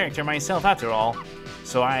crazy character myself after all,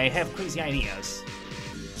 so I have crazy ideas,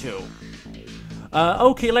 too.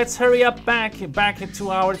 Okay, let's hurry up back into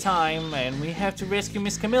our time, and we have to rescue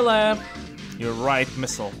Miss Camilla. You're right,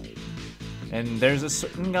 Missile. And there's a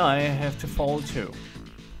certain guy I have to follow too.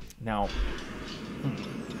 Now,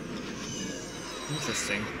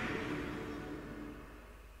 interesting.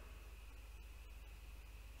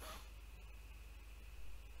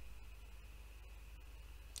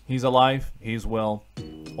 He's alive, he's well.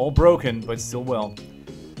 All broken, but still well.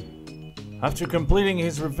 After completing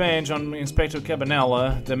his revenge on Inspector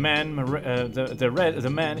Cabanela, the man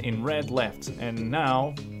in red left, and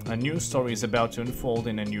now a new story is about to unfold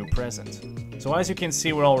in a new present. So as you can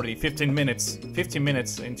see, we're already 15 minutes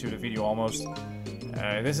into the video almost.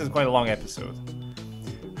 This is quite a long episode.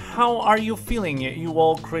 How are you feeling, you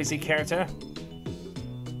old crazy character?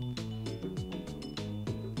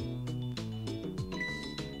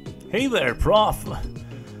 Hey there, Prof.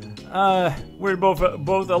 We're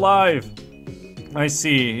both alive. I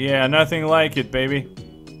see. Yeah, nothing like it, baby.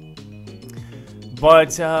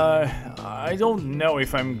 But I don't know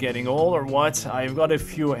if I'm getting old or what. I've got a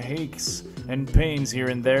few aches and pains here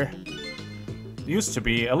and there. Used to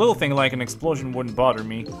be. A little thing like an explosion wouldn't bother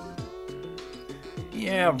me.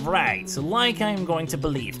 Yeah, right. Like I'm going to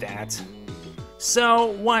believe that. So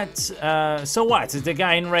what? The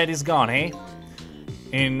guy in red is gone, eh?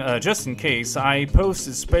 Just in case, I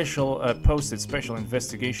posted special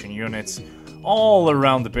investigation units all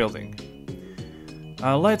around the building.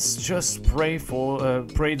 Let's just pray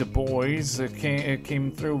the boys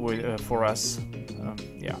came through for us.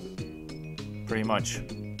 Yeah, pretty much.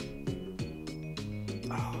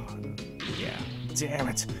 Oh, yeah, damn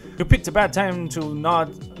it! You picked a bad time to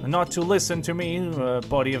not to listen to me,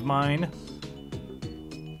 buddy of mine.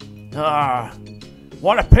 Ah,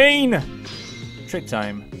 what a pain! Trick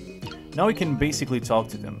time. Now we can basically talk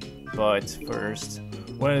to them, but first.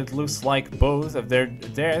 Well, it looks like both of their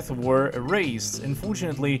deaths were erased.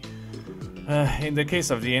 Unfortunately, in the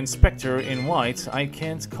case of the Inspector in white, I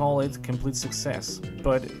can't call it complete success.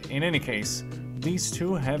 But in any case, these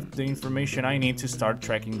two have the information I need to start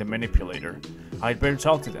tracking the manipulator. I'd better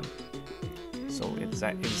talk to them. So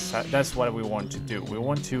that's what we want to do. We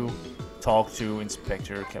want to talk to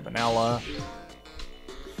Inspector Cabanela.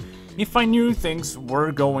 If I knew things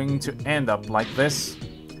were going to end up like this,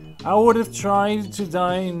 I would have tried to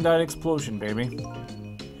die in that explosion, baby.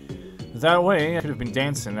 That way, I could have been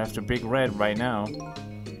dancing after Big Red right now.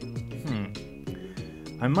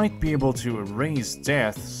 I might be able to erase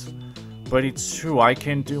deaths, but it's true I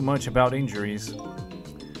can't do much about injuries.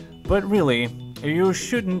 But really, you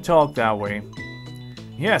shouldn't talk that way.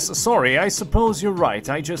 Yes, sorry, I suppose you're right.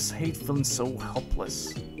 I just hate feeling so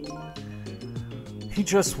helpless.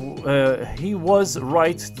 He was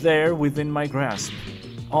right there within my grasp.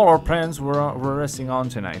 All our plans were resting on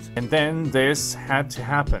tonight, and then this had to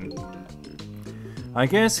happen. I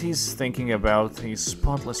guess he's thinking about his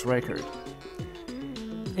spotless record.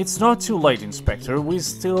 It's not too late, Inspector. We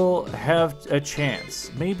still have a chance.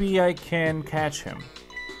 Maybe I can catch him.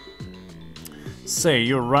 Say,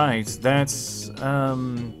 you're right. That's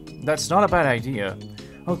not a bad idea.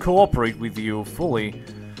 I'll cooperate with you fully.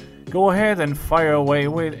 Go ahead and fire away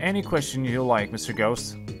with any question you like, Mr.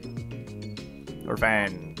 Ghost.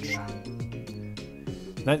 Revenge.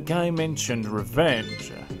 That guy mentioned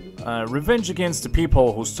revenge. Revenge against the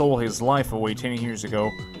people who stole his life away 10 years ago.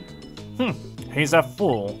 He's a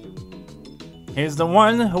fool. He's the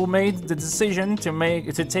one who made the decision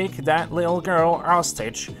to take that little girl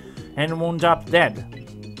hostage and wound up dead.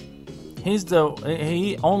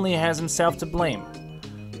 He only has himself to blame.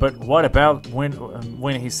 But what about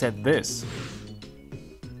when he said this?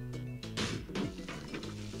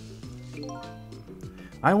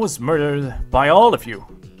 I was murdered by all of you.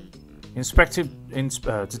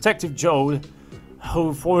 Detective Joe,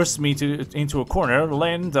 who forced me into a corner,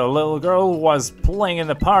 when the little girl was playing in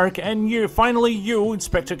the park, and finally you,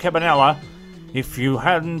 Inspector Cabanela. If you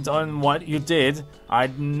hadn't done what you did, I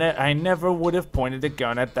never would have pointed a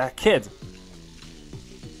gun at that kid.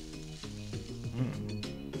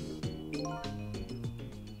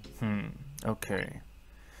 Okay.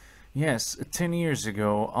 Yes, 10 years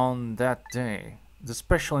ago, on that day, the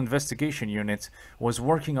Special Investigation Unit was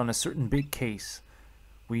working on a certain big case.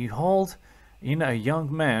 We hauled in a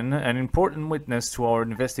young man, an important witness to our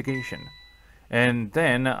investigation. And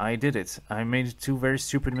then I did it. I made two very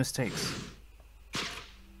stupid mistakes.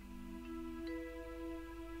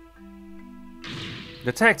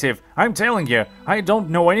 Detective, I'm telling you, I don't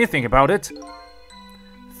know anything about it.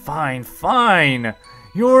 Fine, fine.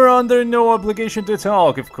 You're under no obligation to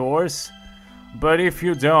talk, of course. But if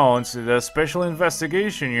you don't, the Special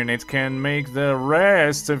Investigation Unit can make the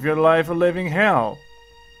rest of your life a living hell.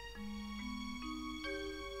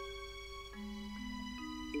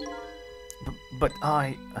 But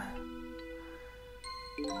I...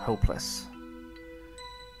 hopeless.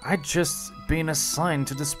 I'd just been assigned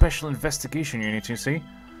to the Special Investigation Unit, you see?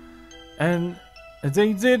 And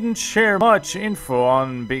they didn't share much info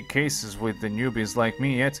on big cases with the newbies like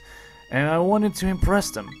me yet, and I wanted to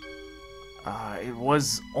impress them. It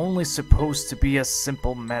was only supposed to be a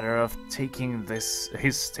simple matter of taking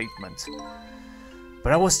his statement.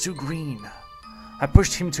 But I was too green. I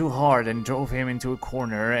pushed him too hard and drove him into a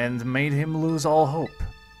corner and made him lose all hope.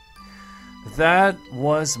 That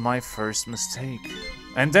was my first mistake.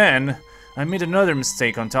 And then, I made another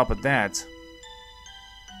mistake on top of that.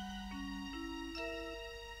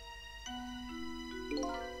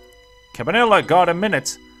 Cabanela, got a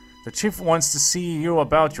minute. The chief wants to see you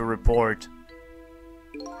about your report.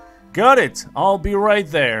 Got it. I'll be right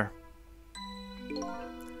there.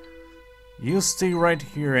 You stay right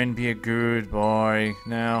here and be a good boy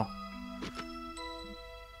now.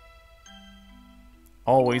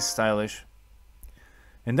 Always stylish.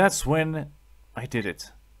 And that's when I did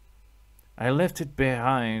it. I left it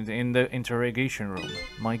behind in the interrogation room.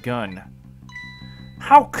 My gun.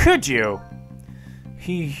 How could you?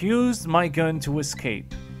 He used my gun to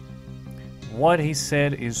escape. What he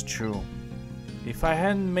said is true. If I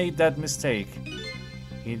hadn't made that mistake,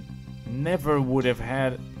 he never would have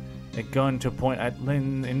had a gun to point at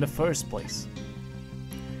Lynn in the first place.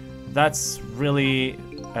 That's really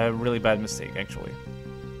a really bad mistake, actually.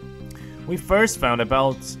 We first found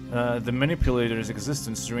about the manipulator's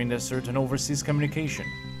existence during a certain overseas communication.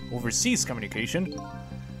 Overseas communication?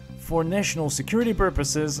 For national security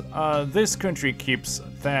purposes, this country keeps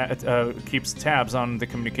tabs on the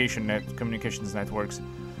communications networks.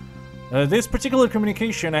 This particular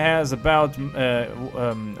communication was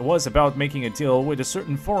about making a deal with a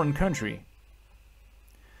certain foreign country.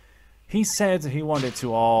 He said he wanted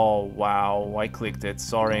to. Oh wow! I clicked it.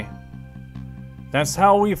 Sorry. That's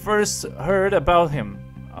how we first heard about him.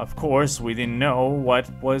 Of course, we didn't know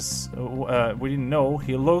we didn't know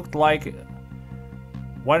he looked like.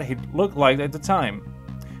 What he looked like at the time.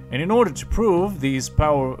 And in order to prove these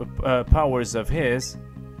powers of his,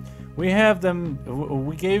 we gave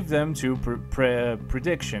them two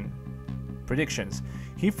predictions.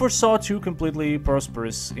 He foresaw two completely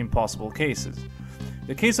prosperous, impossible cases.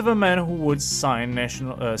 The case of a man who would sing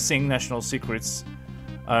national secrets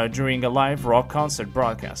during a live rock concert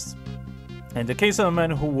broadcast, and the case of a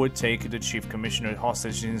man who would take the chief commissioner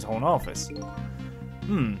hostage in his own office.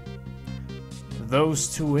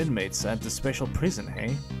 Those two inmates at the special prison,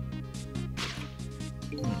 hey?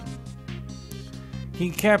 He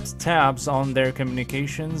kept tabs on their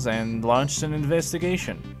communications and launched an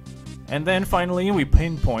investigation. And then finally we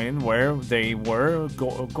pinpointed where they were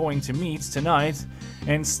going to meet tonight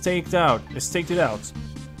and staked it out.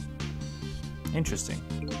 Interesting.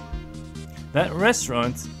 That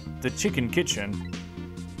restaurant, the Chicken Kitchen.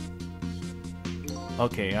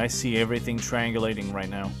 Okay, I see everything triangulating right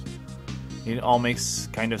now. It all makes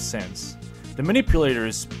kind of sense. The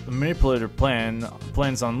manipulator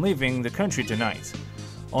plans on leaving the country tonight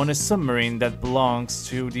on a submarine that belongs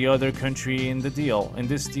to the other country in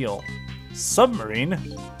this deal.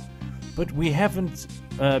 Submarine? But we haven't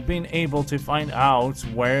been able to find out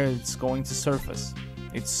where it's going to surface.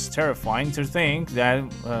 It's terrifying to think that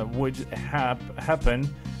would happen.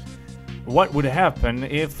 What would happen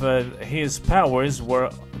if his powers were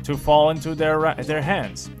to fall into their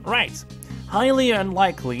hands? Right. Highly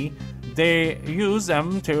unlikely they use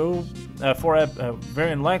them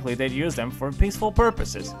very unlikely they'd use them for peaceful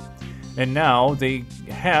purposes. And now they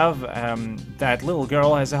have that little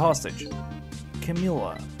girl as a hostage.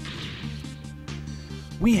 Camilla.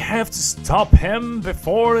 We have to stop him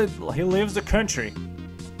before he leaves the country.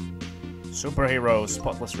 Superhero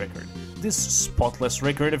spotless record. This spotless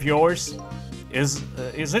record of yours, is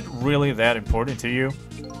it really that important to you?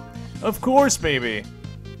 Of course, baby.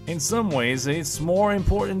 In some ways, it's more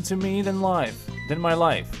important to me than my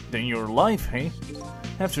life. Than your life, hey?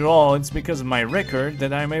 After all, it's because of my record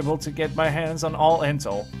that I'm able to get my hands on all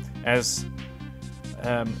intel. As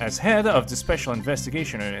head of the Special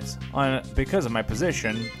Investigation Unit, because of my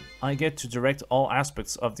position, I get to direct all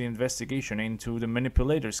aspects of the investigation into the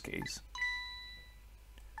manipulator's case.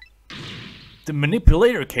 The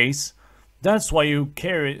manipulator case? That's why you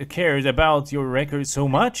cared about your record so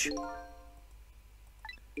much?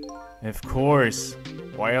 Of course.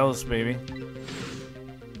 Why else, baby?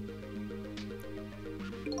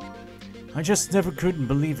 I just never couldn't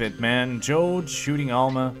believe it, man. Joe shooting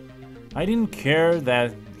Alma. I didn't care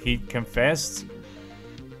that he confessed.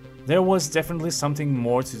 There was definitely something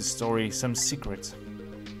more to the story, some secret.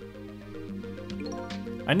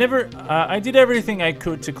 I did everything I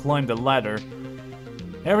could to climb the ladder.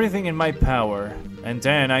 Everything in my power. And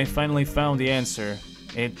then I finally found the answer.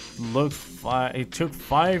 It took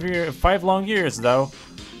 5 long years, though.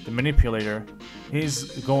 The manipulator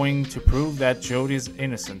is going to prove that Jode is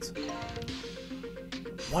innocent.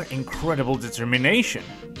 What incredible determination!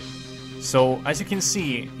 So, as you can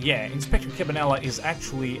see, yeah, Inspector Cabanela is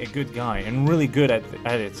actually a good guy and really good at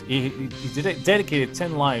it. He dedicated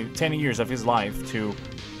 10 years of his life to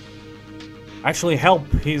actually help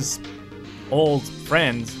his old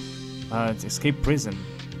friend to escape prison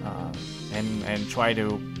and try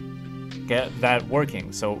to get that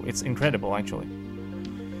working. So it's incredible, actually.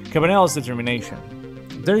 Cabanela's determination.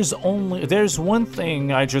 There's one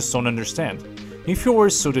thing I just don't understand. If you were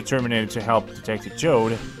so determined to help Detective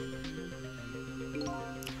Jode,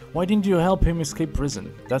 why didn't you help him escape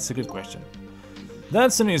prison? That's a good question.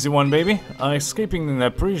 That's an easy one, baby. Escaping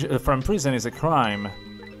from prison is a crime.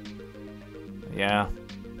 Yeah.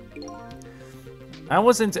 I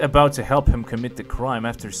wasn't about to help him commit the crime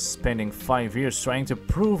after spending 5 years trying to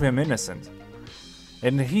prove him innocent.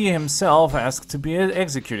 And he himself asked to be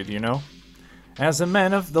executed, you know? As a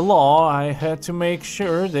man of the law, I had to make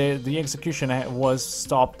sure that the execution was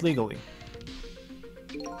stopped legally.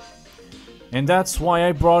 And that's why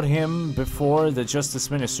I brought him before the Justice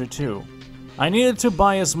Minister too. I needed to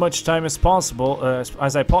buy as much time as possible,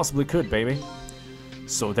 as I possibly could, baby.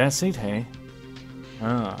 So that's it, hey?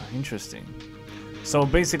 Ah, interesting. So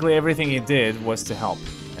basically everything he did was to help,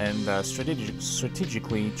 and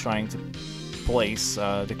strategically trying to place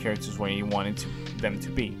the characters where he wanted them to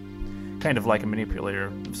be. Kind of like a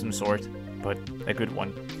manipulator of some sort, but a good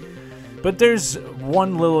one. But there's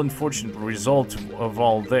one little unfortunate result of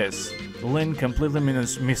all this. Lynn completely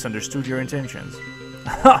misunderstood your intentions.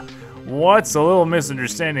 Ha! What's a little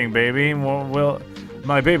misunderstanding, baby? Well,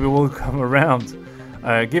 my baby will come around.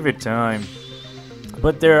 Give it time.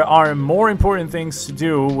 But there are more important things to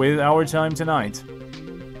do with our time tonight.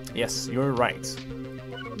 Yes, you're right.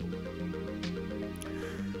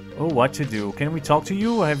 Oh, what to do? Can we talk to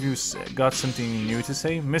you? Have you got something new to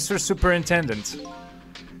say? Mr. Superintendent,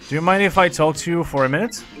 do you mind if I talk to you for a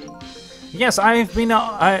minute? Yes, I've been.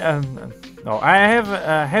 No,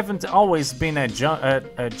 I haven't always been a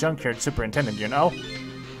junkyard superintendent, you know.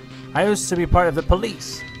 I used to be part of the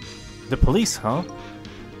police. The police, huh?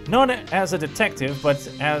 Not as a detective, but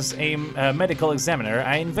as a medical examiner.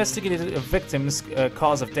 I investigated a victim's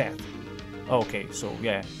cause of death. Okay, so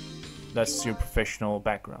yeah, that's your professional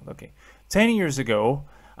background. Okay, 10 years ago,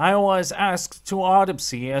 I was asked to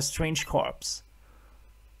autopsy a strange corpse.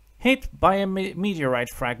 Hit by a meteorite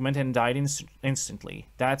fragment and died instantly.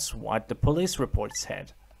 That's what the police report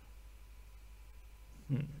said.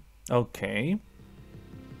 Okay.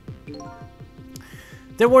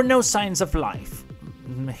 There were no signs of life.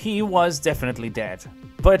 He was definitely dead.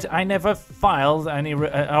 But I never filed any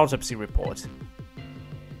autopsy report.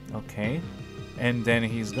 Okay. And then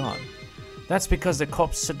he's gone. That's because the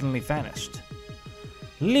corpse suddenly vanished,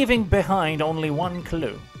 leaving behind only one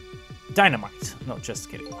clue. Dynamite. No, just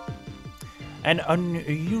kidding. An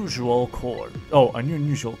unusual corpse. Oh, an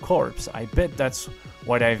unusual corpse. I bet that's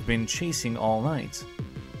what I've been chasing all night.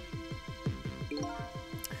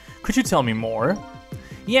 Could you tell me more?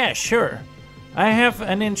 Yeah, sure. I have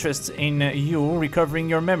an interest in you recovering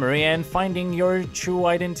your memory and finding your true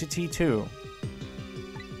identity too.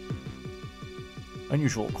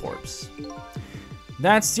 Unusual corpse.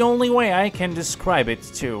 That's the only way I can describe it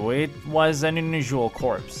too. It was an unusual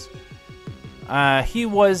corpse. He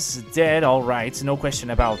was dead, alright, no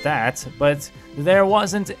question about that, but there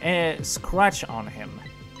wasn't a scratch on him.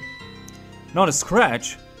 Not a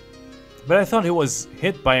scratch? But I thought he was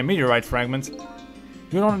hit by a meteorite fragment.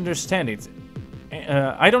 You don't understand it.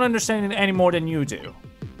 I don't understand it any more than you do.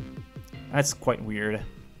 That's quite weird.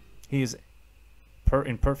 He's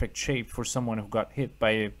in perfect shape for someone who got hit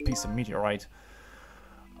by a piece of meteorite.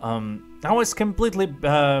 I was completely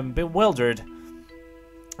bewildered.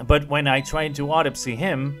 But when I tried to autopsy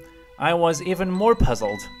him, I was even more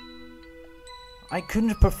puzzled. I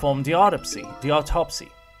couldn't perform the autopsy.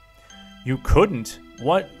 You couldn't?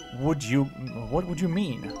 What would you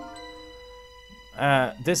mean?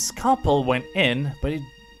 The scalpel went in, but it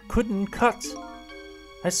couldn't cut.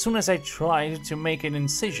 As soon as I tried to make an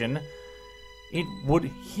incision, it would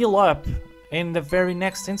heal up in the very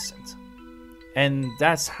next instant. And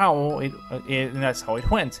that's how it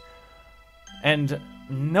went. And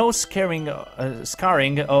no scarring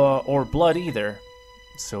or blood either.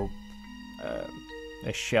 So,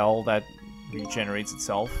 a shell that regenerates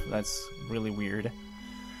itself. That's really weird.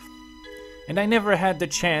 And I never had the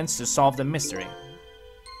chance to solve the mystery.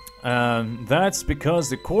 That's because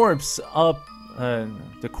the corpse up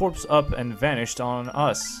and vanished on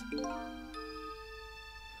us.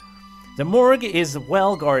 The morgue is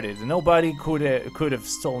well guarded. Nobody could have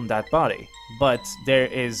stolen that body. But there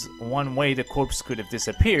is one way the corpse could have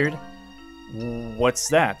disappeared. What's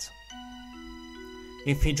that?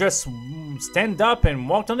 If he just stand up and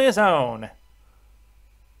walked on his own.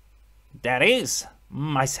 That is,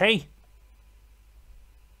 I say.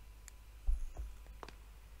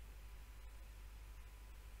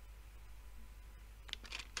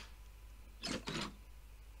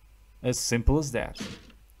 As simple as that.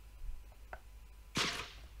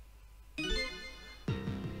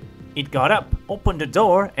 It got up, opened the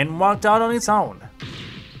door, and walked out on its own.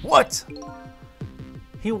 What?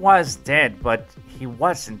 He was dead, but he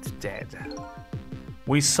wasn't dead.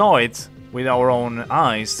 We saw it with our own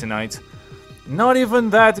eyes tonight. Not even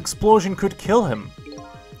that explosion could kill him.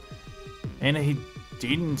 And he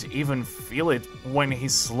didn't even feel it when he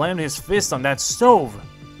slammed his fist on that stove.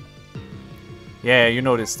 Yeah, you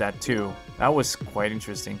noticed that too. That was quite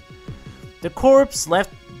interesting. The corpse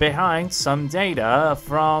left behind some data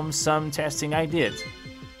from some testing I did.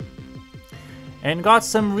 And got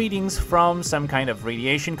some readings from some kind of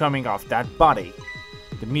radiation coming off that body.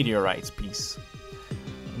 The meteorite piece.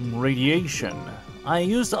 Radiation. I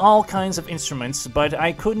used all kinds of instruments, but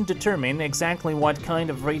I couldn't determine exactly what kind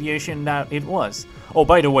of radiation that it was. Oh,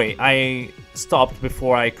 by the way, I stopped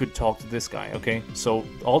before I could talk to this guy, okay? So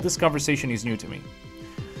all this conversation is new to me.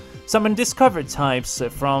 Some undiscovered types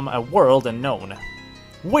from a world unknown.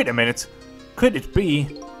 Wait a minute, could it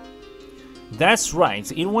be? That's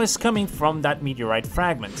right, it was coming from that meteorite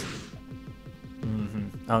fragment.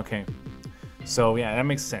 Okay. So yeah, that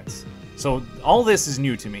makes sense. So all this is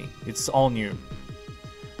new to me. It's all new.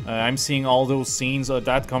 I'm seeing all those scenes of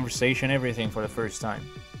that conversation, everything for the first time.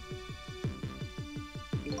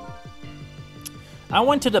 I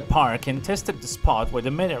went to the park and tested the spot where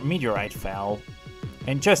the meteorite fell.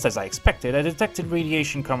 And just as I expected, I detected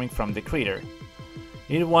radiation coming from the crater.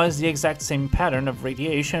 It was the exact same pattern of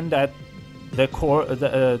radiation that that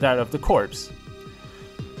of the corpse.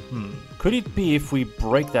 Could it be if we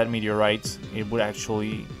break that meteorite, it would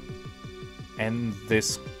actually end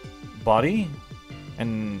this body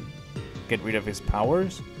and get rid of his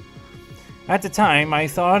powers? At the time, I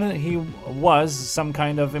thought he was some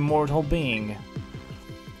kind of immortal being.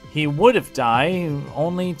 He would have died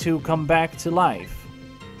only to come back to life.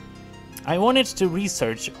 I wanted to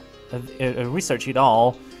research it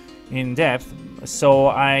all in depth, so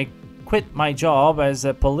I quit my job as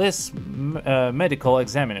a police medical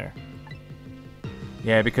examiner.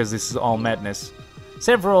 Yeah, because this is all madness.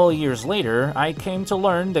 Several years later, I came to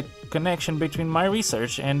learn the connection between my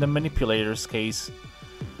research and the manipulator's case.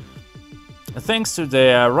 Thanks to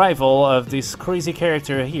the arrival of this crazy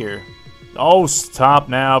character here. Oh, stop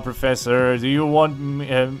now, Professor. Do you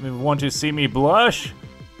want to see me blush?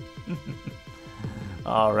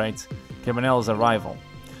 Alright, Cabanel's arrival.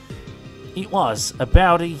 It was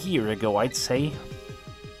about a year ago, I'd say.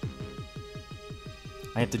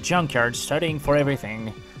 At the junkyard studying for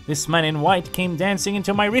everything, this man in white came dancing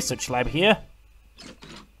into my research lab here.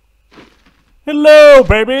 Hello,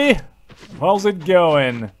 baby! How's it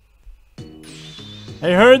going? I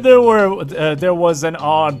heard there was an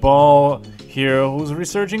oddball here who's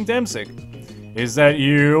researching Demsic. Is that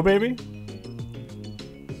you, baby?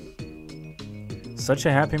 Such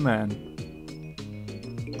a happy man.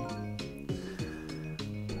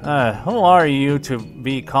 Who are you to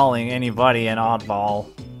be calling anybody an oddball?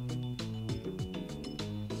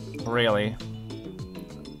 Really?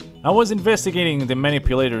 I was investigating the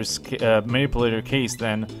manipulator case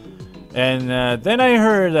then, and then I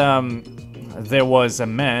heard there was a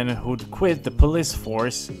man who'd quit the police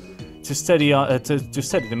force to study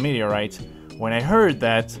the meteorite. When I heard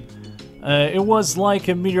that, it was like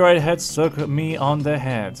a meteorite had struck me on the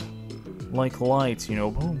head. Like light, you know,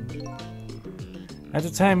 boom. At the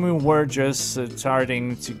time we were just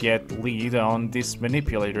starting to get lead on this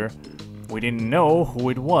manipulator. We didn't know who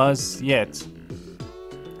it was yet.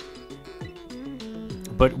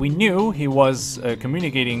 But we knew he was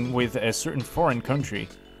communicating with a certain foreign country.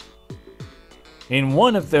 In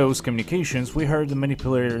one of those communications, we heard the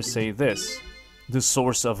manipulator say this. The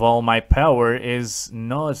source of all my power is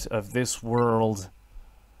not of this world.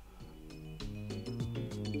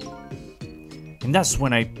 And that's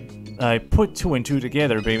when I put two and two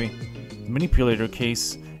together, baby. The manipulator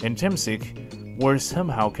case and Demsic were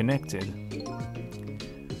somehow connected.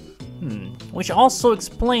 Which also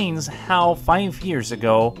explains how 5 years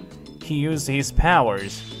ago he used his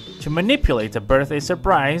powers to manipulate a birthday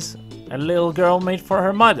surprise a little girl made for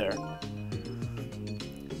her mother.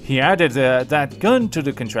 He added that gun to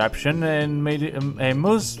the contraption and made it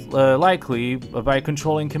most likely by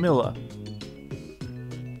controlling Camilla.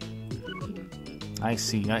 I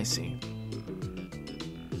see, I see.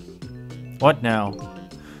 What now?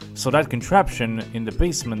 So that contraption in the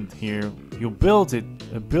basement here, you built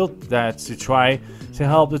that to try to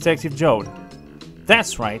help Detective Jode.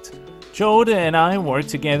 That's right. Jode and I worked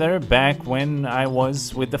together back when I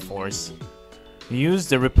was with the Force. We used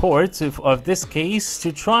the report of this case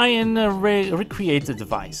to try and recreate the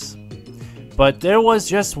device. But there was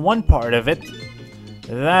just one part of it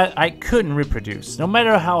that I couldn't reproduce, no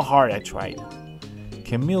matter how hard I tried.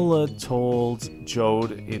 Camilla told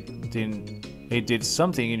Jode it did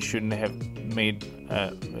something it shouldn't have made.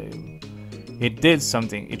 It did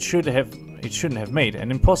something it shouldn't have made,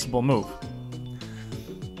 an impossible move.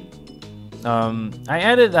 I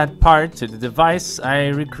added that part to the device I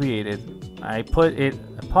recreated. I put it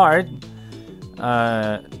apart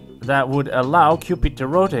that would allow Cupid to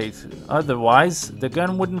rotate, otherwise the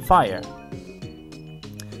gun wouldn't fire.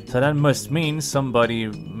 So that must mean somebody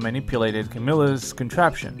manipulated Camilla's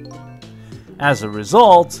contraption. As a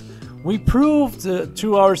result, we proved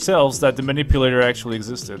to ourselves that the manipulator actually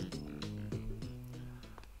existed.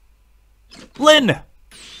 Lynn!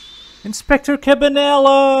 Inspector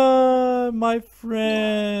Cabanela, my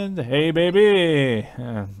friend. Hey, baby.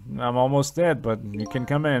 I'm almost dead, but you can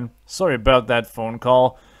come in. Sorry about that phone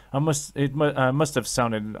call. I must have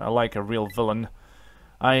sounded like a real villain.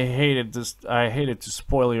 I hated to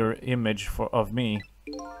spoil your image of me.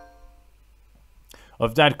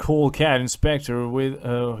 Of that cool cat inspector with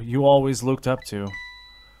you always looked up to.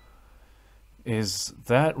 Is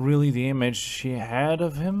that really the image she had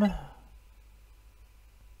of him?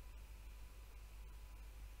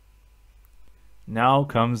 Now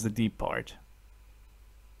comes the deep part.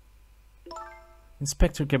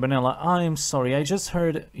 Inspector Cabanela, I'm sorry, I just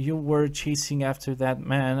heard you were chasing after that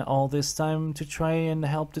man all this time to try and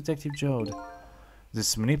help Detective Jode.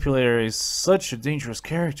 This manipulator is such a dangerous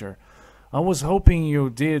character. I was hoping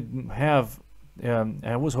you didn't have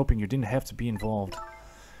to be involved.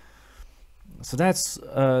 So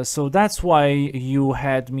that's why you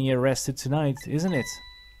had me arrested tonight, isn't it?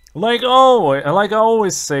 Like I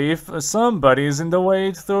always say, if somebody's in the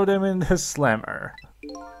way, throw them in the slammer.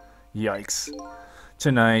 Yikes.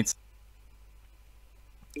 Tonight,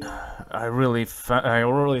 I really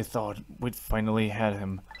thought we'd finally had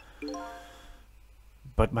him.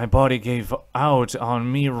 But my body gave out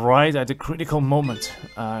on me right at the critical moment.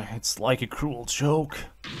 It's like a cruel joke.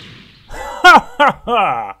 Ha ha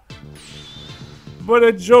ha! But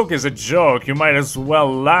a joke is a joke, you might as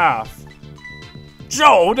well laugh.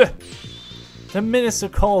 Jode! The minister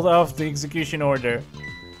called off the execution order,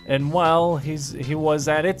 and while he was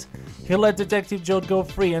at it, he let Detective Jode go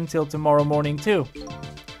free until tomorrow morning too.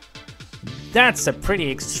 That's a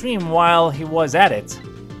pretty extreme while he was at it.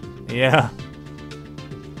 Yeah.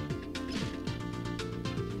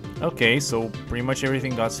 Okay, so pretty much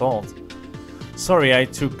everything got solved. Sorry I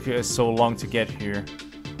took so long to get here.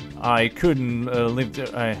 I couldn't leave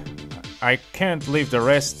the... I can't leave the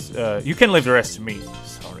rest... you can leave the rest to me.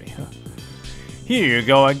 Sorry. Here you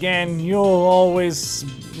go again. You've always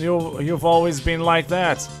been like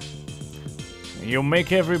that. You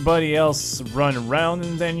make everybody else run around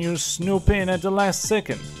and then you snoop in at the last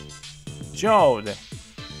second. Jode.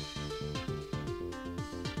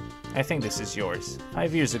 I think this is yours.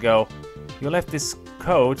 5 years ago, you left this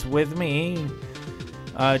coat with me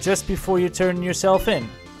just before you turned yourself in.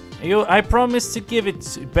 I promised to give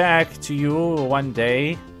it back to you one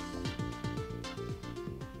day.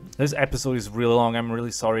 This episode is really long, I'm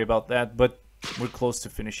really sorry about that, but we're close to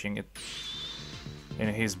finishing it.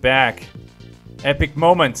 And he's back. Epic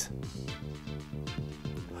moment.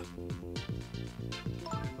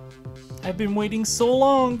 I've been waiting so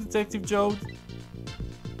long, Detective Jode.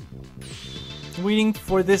 Waiting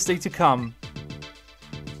for this day to come.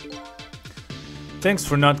 Thanks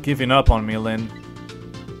for not giving up on me, Lynn.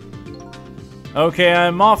 Okay,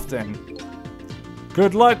 I'm off then.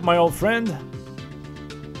 Good luck, my old friend.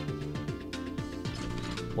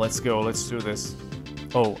 Let's go, let's do this.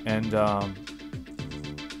 Oh, and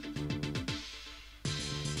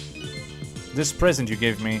this present you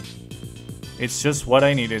gave me, it's just what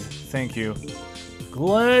I needed. Thank you.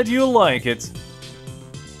 Glad you like it.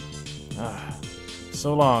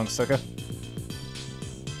 So long, sucker.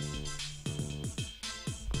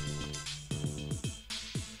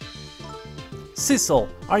 Cecil,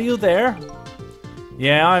 are you there?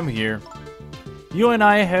 Yeah, I'm here. You and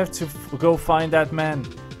I have to go find that man.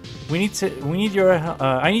 I need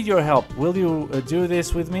your help. Will you do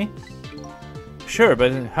this with me? Sure,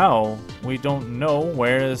 but how? We don't know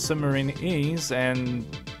where the submarine is and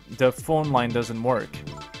the phone line doesn't work.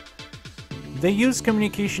 They use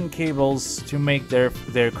communication cables to make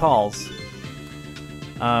their calls.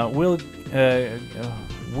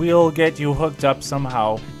 We'll get you hooked up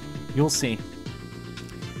somehow. You'll see.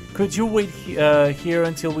 Could you wait here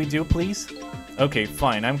until we do, please? Okay,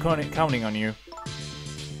 fine. I'm counting on you.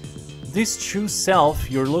 This true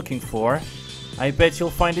self you're looking for, I bet you'll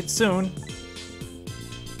find it soon.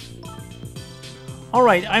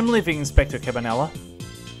 Alright, I'm leaving, Inspector Cabanela.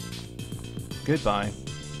 Goodbye.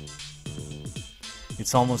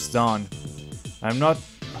 It's almost dawn. I'm not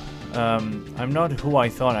who I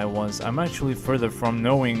thought I was. I'm actually further from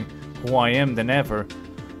knowing who I am than ever.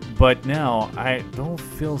 But now, I don't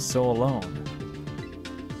feel so alone.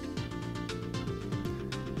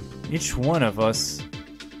 Each one of us,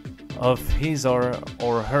 for his or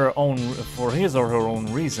her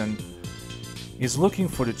own reason, is looking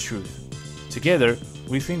for the truth. Together,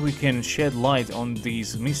 we think we can shed light on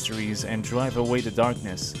these mysteries and drive away the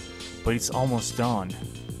darkness, but it's almost dawn.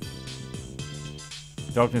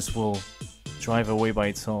 Darkness will drive away by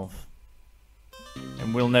itself,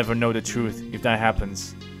 and we'll never know the truth if that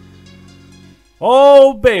happens.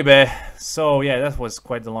 Oh, baby! So, yeah, that was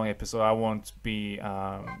quite the long episode. I won't be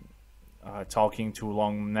talking too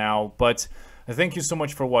long now, but thank you so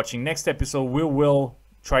much for watching. Next episode, we will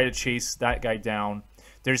try to chase that guy down.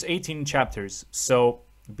 There's 18 chapters, so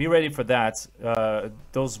be ready for that.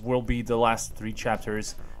 Those will be the last 3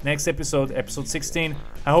 chapters. Next episode, episode 16,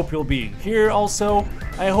 I hope you'll be here also.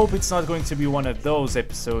 I hope it's not going to be one of those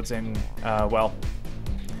episodes, and, well,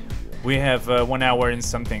 we have 1 hour and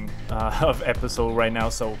something of episode right now,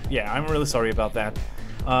 so yeah, I'm really sorry about that.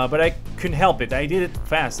 But I couldn't help it. I did it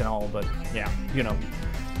fast and all, but yeah, you know.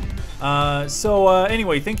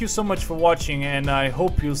 Anyway, thank you so much for watching, and I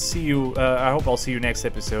hope I'll see you next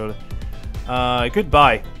episode.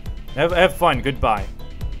 Goodbye. Have fun. Goodbye.